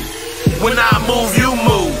 When I move, you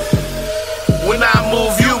move. When I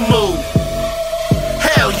move, you move.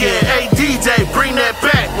 Hell yeah, hey DJ, bring that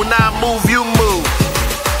back. When I move, you move.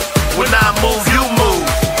 When I move, you move.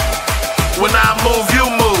 When I move, you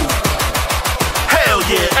move. Hell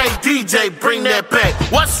yeah, hey DJ, bring that back.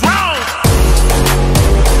 What's wrong?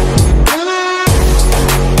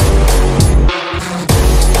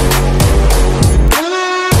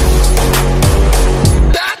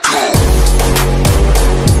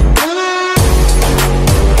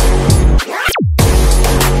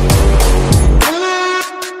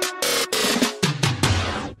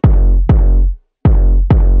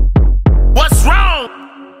 What's wrong?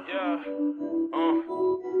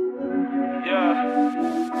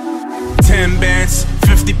 10 bands,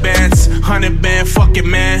 50 bands, 100 band, fuck it,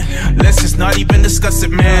 man. Let's just not even discuss it,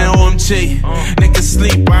 man. OMG, niggas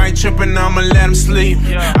sleep, I ain't tripping, I'ma let them sleep.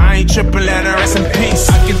 I ain't tripping, let her rest in peace.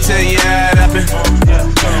 I can tell you how it happened.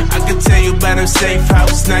 I can tell you about them safe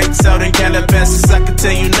house nights out in Calabasas. I can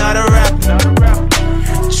tell you not a rap.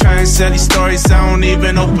 Try and sell these stories, I don't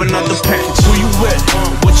even open up the package. Who you with?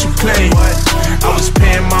 What you claim? I was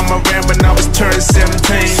paying mama rent when I was turning 17.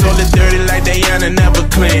 Sold it dirty like Diana, never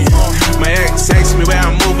clean. My ex asked me where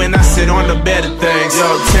I'm moving, I said on the better things. Yo,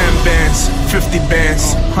 10 bands, 50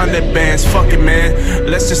 bands, 100 bands, fuck it, man.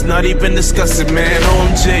 Let's just not even discuss it, man.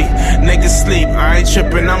 OMG, niggas sleep, I ain't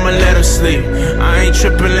tripping, I'ma let them sleep. I ain't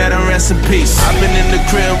tripping, let them rest in peace. I've been in the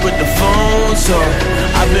crib with the phone, so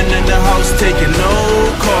I've been in the house taking no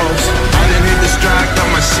calls. I done hit the strike, got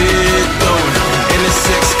my shit going. In the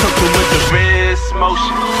 6, cooking with the wrist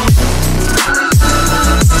motion.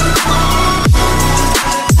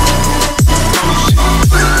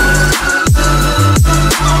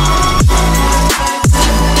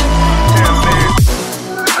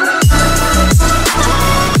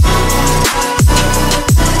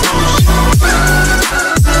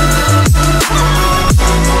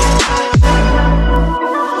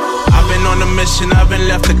 I've been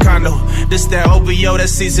left the condo. This that OVO, that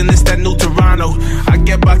season, this that new Toronto. I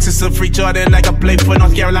get boxes of free Jordan like I play for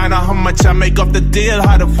North Carolina. How much I make off the deal,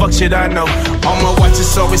 how the fuck should I know? All my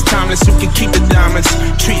watches always timeless, you can keep the diamonds.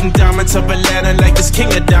 Treating diamonds of Atlanta like it's king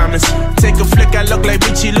of diamonds. Take a flick, I look like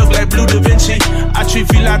Richie, look like Blue Da Vinci. I treat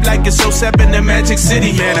V-Live like it's 07 in Magic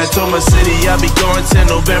City. Man, I told my city I'll be going till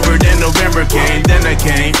November. Then November came, then I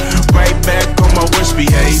came right back on my worst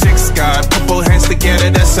behave. 6 God, put both hands together,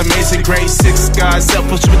 that's amazing grace. 6 God,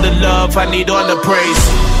 selfish with the love, I need all the praise.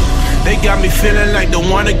 They got me feeling like the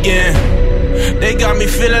one again. They got me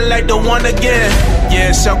feeling like the one again.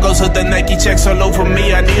 Yeah, shout goes with the Nike checks all over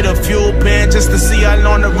me. I need a fuel pen just to see how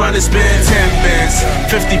long the run has been. 10 bands,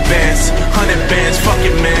 50 bands, 100 bands, fuck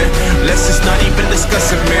it, man. Let's just not even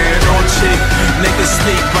discuss it, man. On chick, niggas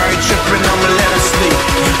sleep, I ain't tripping, I'ma let them sleep.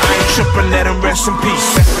 I ain't tripping, let them rest in peace.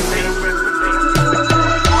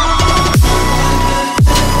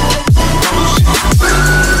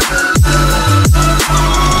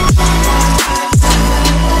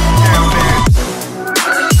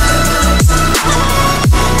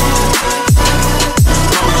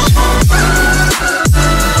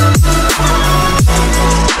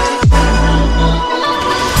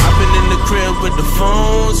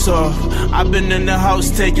 I've been in the house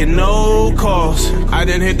taking no calls. I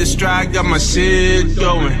done hit the stride, got my shit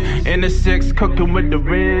going. In the 6, cooking with the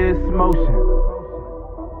wrist motion.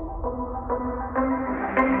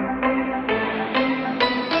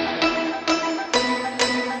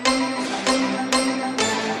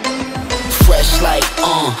 Fresh like,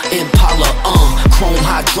 Impala, chrome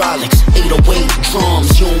hydraulics, 808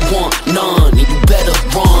 drums, you don't want none, and you better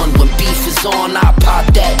run. When beef is on, I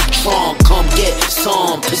pop that trunk, come get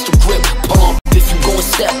some, pistol grip pump. If you gon'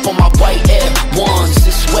 step on my white Air Ones,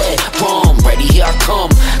 this wet rum, ready, here I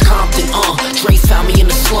come. Compton, Dre found me in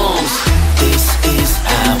the slums. This is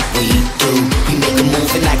how we do. We make a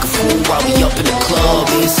move and act a fool while we up in the club.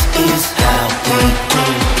 This is how we do.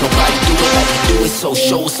 Nobody do it like we do it, so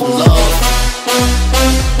show us some love.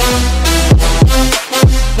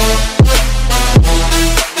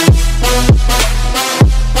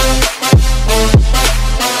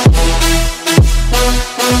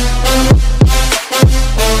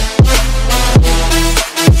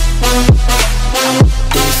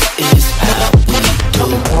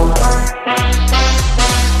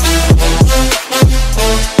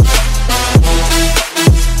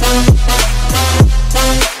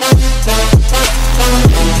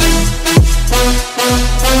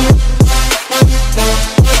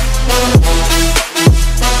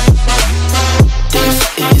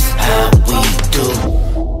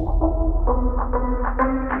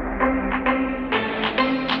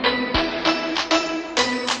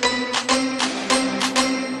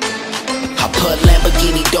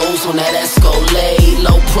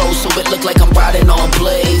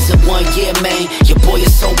 Xblaze in 1 year, man. Your boy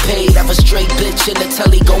is so paid. Have a straight bitch in the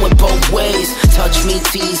telly going both ways. Touch me,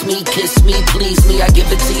 tease me, kiss me, please me. I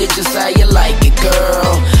give it to you just how you like it,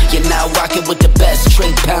 girl. You're now rocking with the best.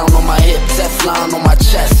 Straight pound on my hip, Teflon on my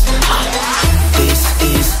chest. This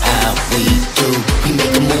is how we do. We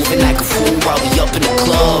make a move and act a fool while we up in the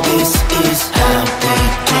club. This is how we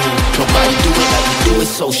do. Nobody do it like we do it,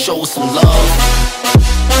 so show some love.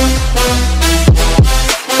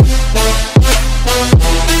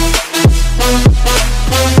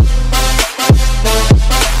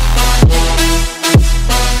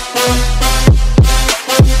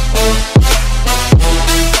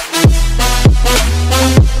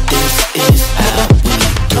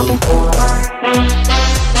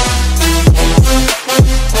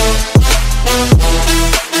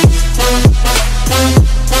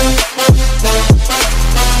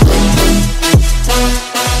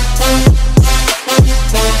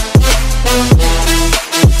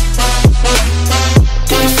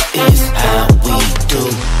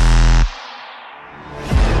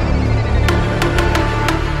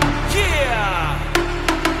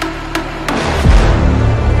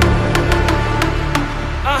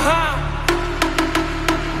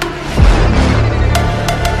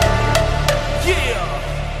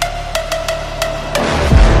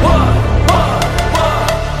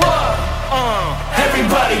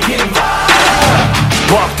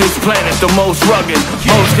 The most rugged,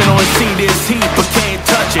 most can only see this heat but can't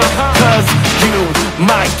touch it. Cause you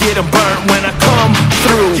might get burnt when I come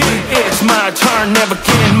through. It's my turn, never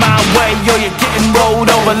getting my way. Yo, you're getting rolled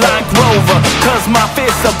over like Rover. Cause my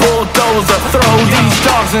fist's a bulldozer. Throw these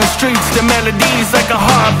dogs in the streets, the melodies like a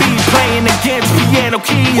heartbeat playing against piano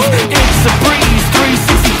keys. It's a breeze,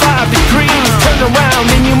 365 degrees. Turn around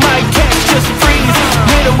and you might catch just freeze.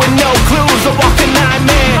 Middle with no clues, a walking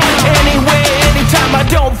nightmare. Anywhere, anytime, I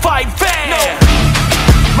don't fight fair.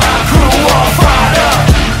 My crew all fired up.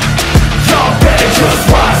 Y'all better just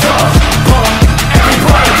rise up.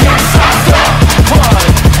 Everybody get sized up.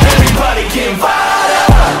 Everybody get fired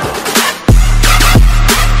up.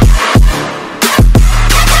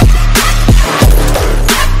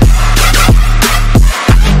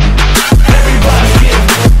 Everybody get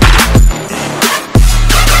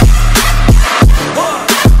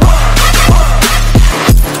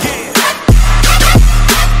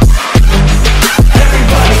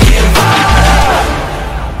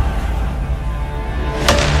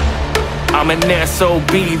I'm an SOB,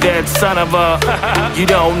 that son of a. You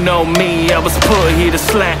don't know me, I was put here to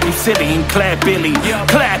slap you silly and clap Billy.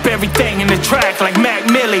 Clap everything in the track like Mac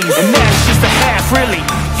Millie's. And that's just a half, really.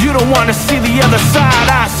 You don't wanna see the other side,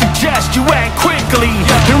 I suggest you act quickly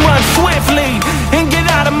and run swiftly and get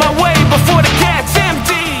out of my way before the cat's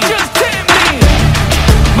empty. Just hit me.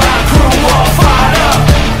 My crew all fired up.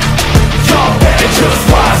 Y'all better just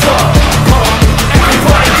rise up.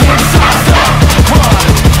 Everybody get sized up.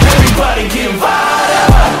 Everybody get fired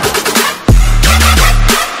up.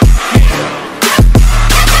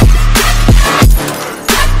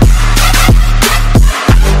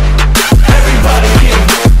 Everybody get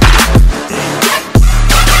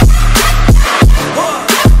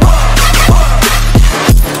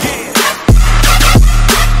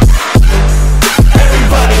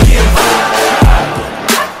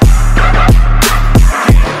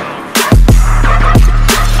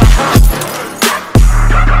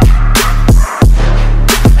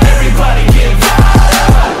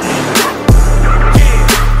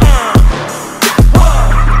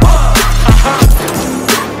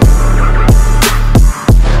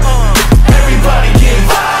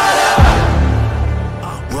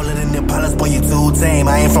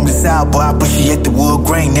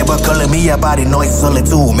body noise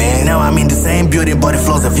solitude, man. Now I'm in the same building, but it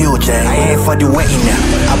flows a few chain. I ain't for the waiting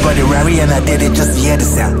now. I brought the Rari and I did it just to hear the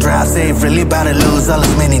sound. Drive safe, really about to lose all his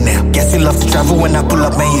money now. Guess you love to travel when I pull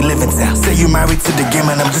up, man, you live in town. Say you married to the game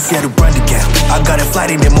and I'm just here to burn the count. I got a flight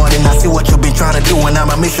in the morning, I see what you been trying to do when I'm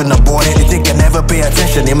a mission aborted. You think I never pay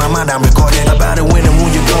attention, in my mind I'm recording. About to win and moon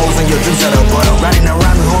your goals and your dreams at the bottom. Riding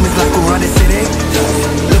around with homies like who run the city.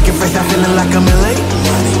 Looking fresh, I'm feeling like I'm LA.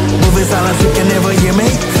 Moving silence, you can never hear me.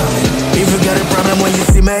 If you got a problem when you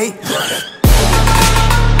see me.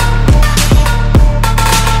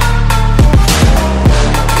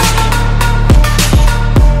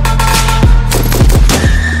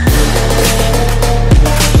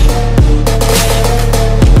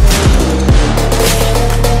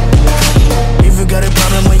 If you got a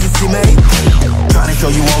problem when you see me. Trying to show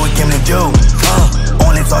you what we came to do.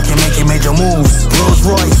 Only talking, making major moves. Rolls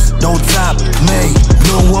Royce, no top, me.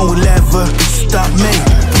 No one will ever stop me.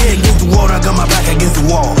 Yeah, against the wall, I got my back against the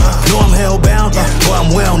wall. Know I'm hellbound, but I'm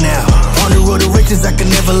well now. On the road to riches, I can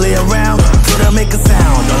never lay around. Could I make a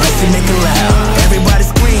sound, unless you make it loud. Everybody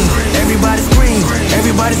scream, everybody scream,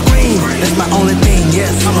 everybody scream. That's my only thing,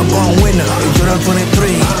 yes, I'm a born winner. Jordan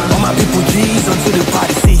 23, all my people G's until the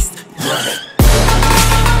party ceased.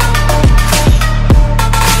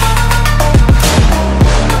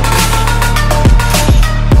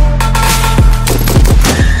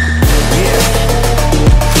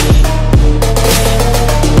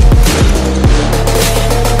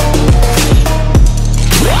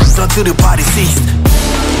 Until the party ceased.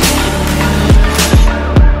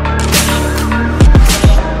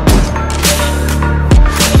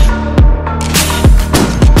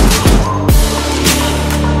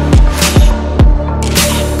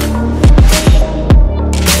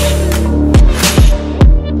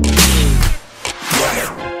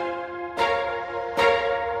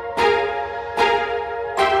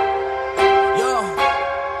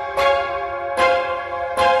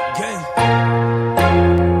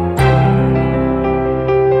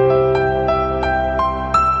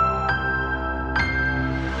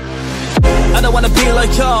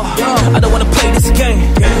 I don't wanna play this game.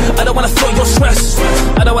 I don't wanna feel your stress.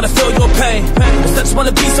 I don't wanna feel your pain. I just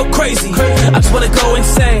wanna be so crazy. I just wanna go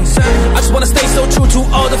insane. I just wanna stay so true to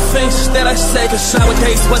all the things that I say. Cause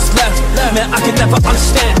nowadays what's left, man, I can never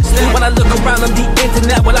understand. When I look around on the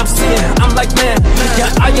internet, what I'm seeing, I'm like, man,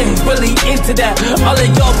 yeah, I ain't really into that. All of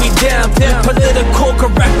y'all be damn. Political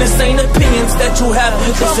correctness ain't opinions that you have.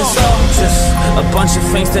 This is all just a bunch of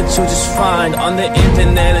things that you just find on the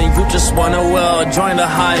internet, and you just wanna, well, join the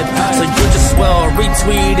hype. So you just, well,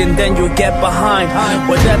 retweet and then you get behind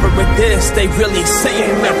whatever it is they really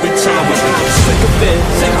saying every time. I'm sick of it.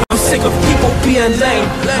 I'm sick of people being lame.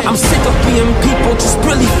 I'm sick of being people just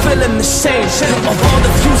really feeling the shame of all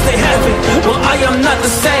the views they having. Well, I am not the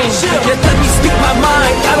same. Yet let me speak my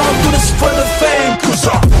mind. I don't do this for the fame. Cause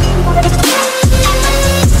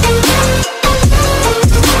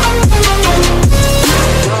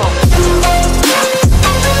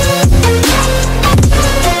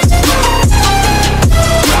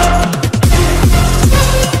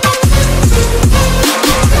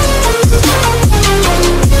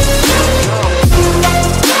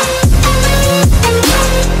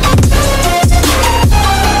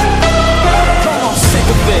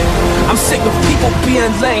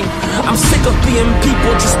lame. I'm sick of being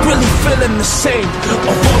people just really feeling the shame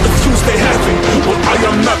of all the views they having. Well, I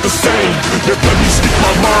am not the same. Yet let me speak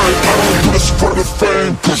my mind. I don't do this for the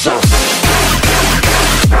fame. Cause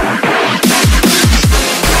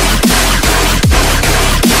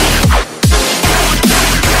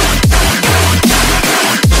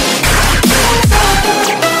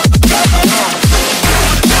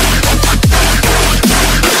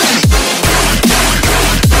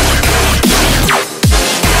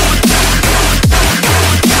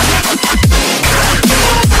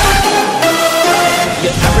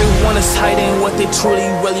they truly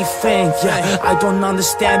really think. Yeah, I don't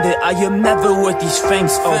understand it. I am never with these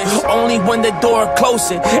things. Oh, only when the door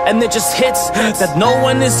closes and it just hits that no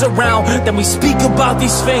one is around, then we speak about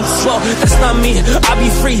these things. Well, that's not me. I be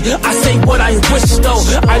free. I say what I wish though.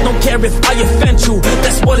 I don't care if I offend you.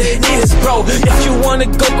 That's what it is, bro. If you wanna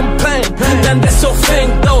go complain, then that's your thing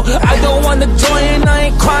though. I don't wanna join. I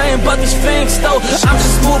ain't crying about these things though. I'm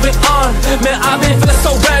just moving on. Man, I've been feeling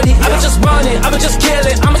so ready. I've been just running. I've been just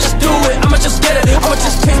killing. I'ma just do it. I'ma just get it. I'ma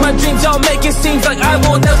just chase my dreams, y'all make it seem like I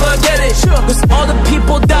will never get it. Cause all the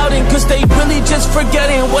people doubting, cause they really just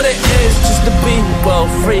forgetting what it is just to be, well,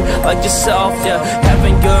 free like yourself, yeah.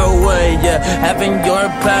 Having your way, yeah, having your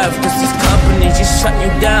path. Cause these companies just shut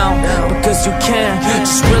you down because you can't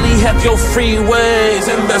just really have your free ways.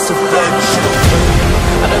 And that's a fact.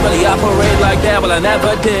 I don't really operate like that, well I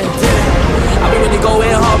never did. I've been really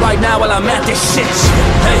going hard right now while I'm at this shit.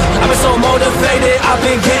 Hey, I've been so motivated, I've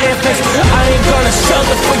been getting fixed. I ain't gonna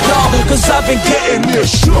struggle for y'all, cause I've been getting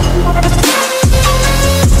this shit.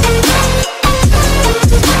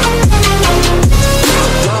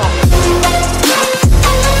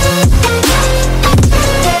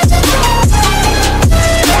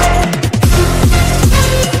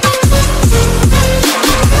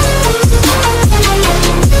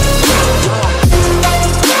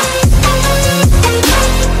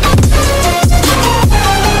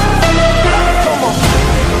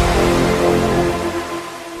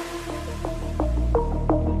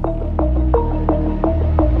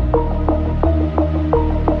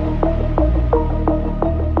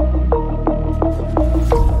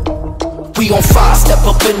 We on fire, step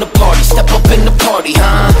up in the party,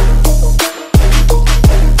 huh?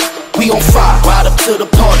 We on fire, ride up to the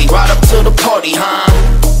party, huh?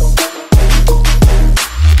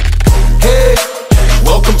 Hey,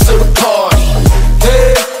 welcome to the party.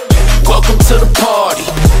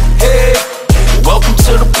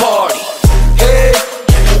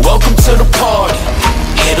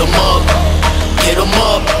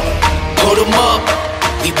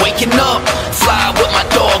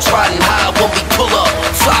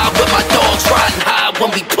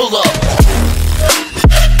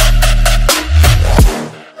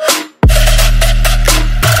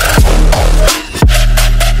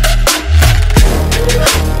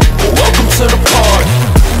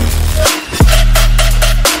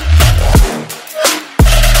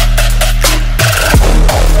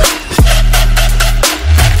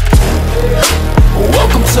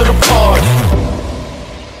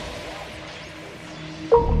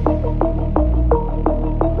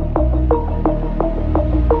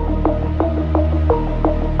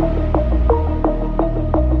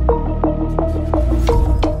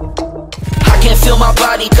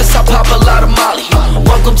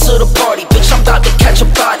 to the party, bitch, I'm about to catch a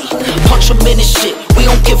body. Punch him in his shit, we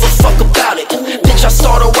don't give a fuck about it. Bitch, I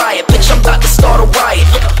start a riot, bitch, I'm about to start a riot.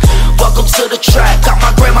 Welcome to the track, got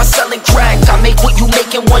my grandma selling crack. I make what you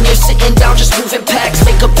make in 1 year sitting down just moving packs.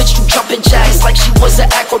 Make a bitch do jumping jacks like she was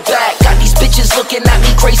an acrobat. Got these bitches looking at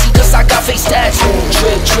me crazy cause I got face tats.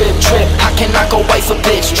 Trip, trip, trip, how can I go wife a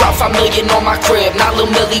bitch? Drop 5 million on my crib, not Lil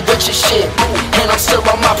Millie rich as shit. And I'm still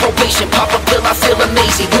on my probation, pop a pill, I feel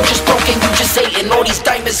amazing. You just broke and you just hating, all these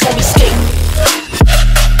diamonds on me skating.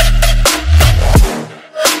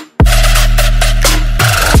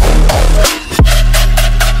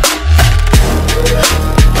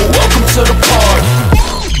 Welcome to the party.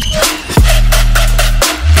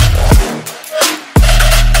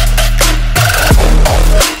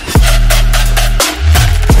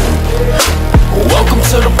 Welcome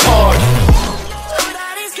to the party.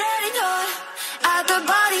 Everybody's getting hot at the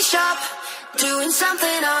body shop, doing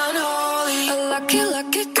something unholy. A lucky,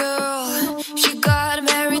 lucky girl, she got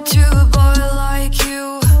married to a boy like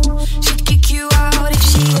you. She'd kick you out if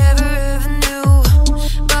she ever knew.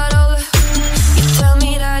 But all you tell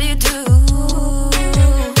me that you do.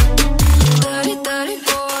 Dirty, dirty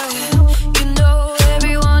boy, you know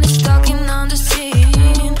everyone is talking on the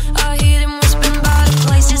scene. I hear them whispering about the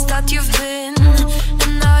places that you've been,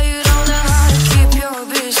 and now you don't know how to keep your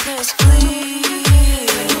business clean.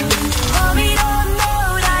 Mommy don't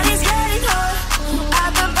know that he's getting hot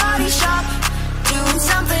at the body shop, doing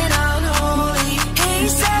something unholy. He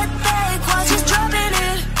said fake once he's dropping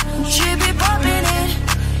it, she be popping it,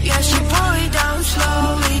 yeah, she pull it down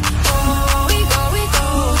slowly. Oh, we go,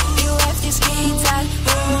 he left his keys at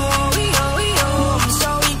so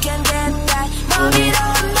we can get that. Mommy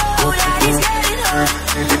don't know that he's getting hot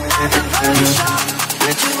at the body shop,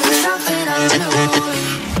 doing something unholy.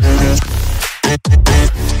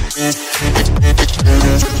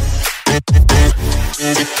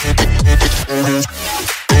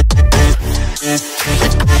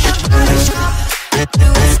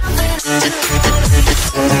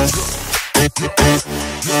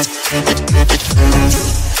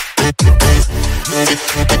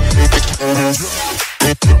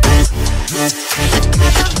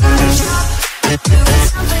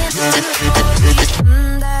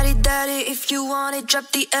 Daddy, daddy, if you want it,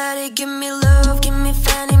 drop the attic. Give me love, give me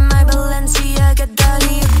Fanny, my Balenciaga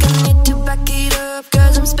daddy. You can need to back it up,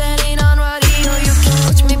 cause I'm spending on radio. You can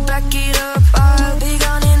watch me back it up, I'll be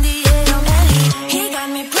gone in the AM. And he got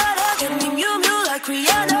me Prada, get me Miu Miu like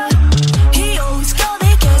Rihanna. He always call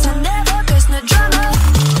me cause I never cause no drama.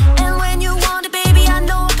 And when you want it, baby, I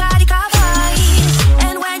know I got it covered.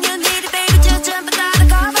 And when you need it, baby, just jump without the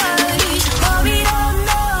covers. Mommy don't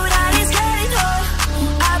know that he's getting hot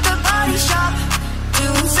at the body shop,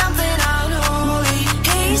 doing something unholy.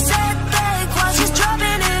 He said fake once he's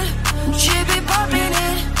dropping it, she be popping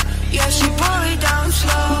it, yeah, she pull it down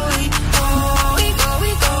slowly. Oh, we go,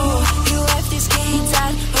 he left his keys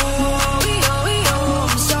at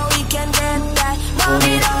so we can get that.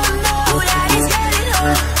 Mommy don't know that he's getting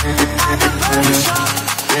hot at the body shop,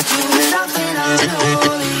 doing something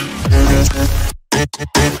unholy.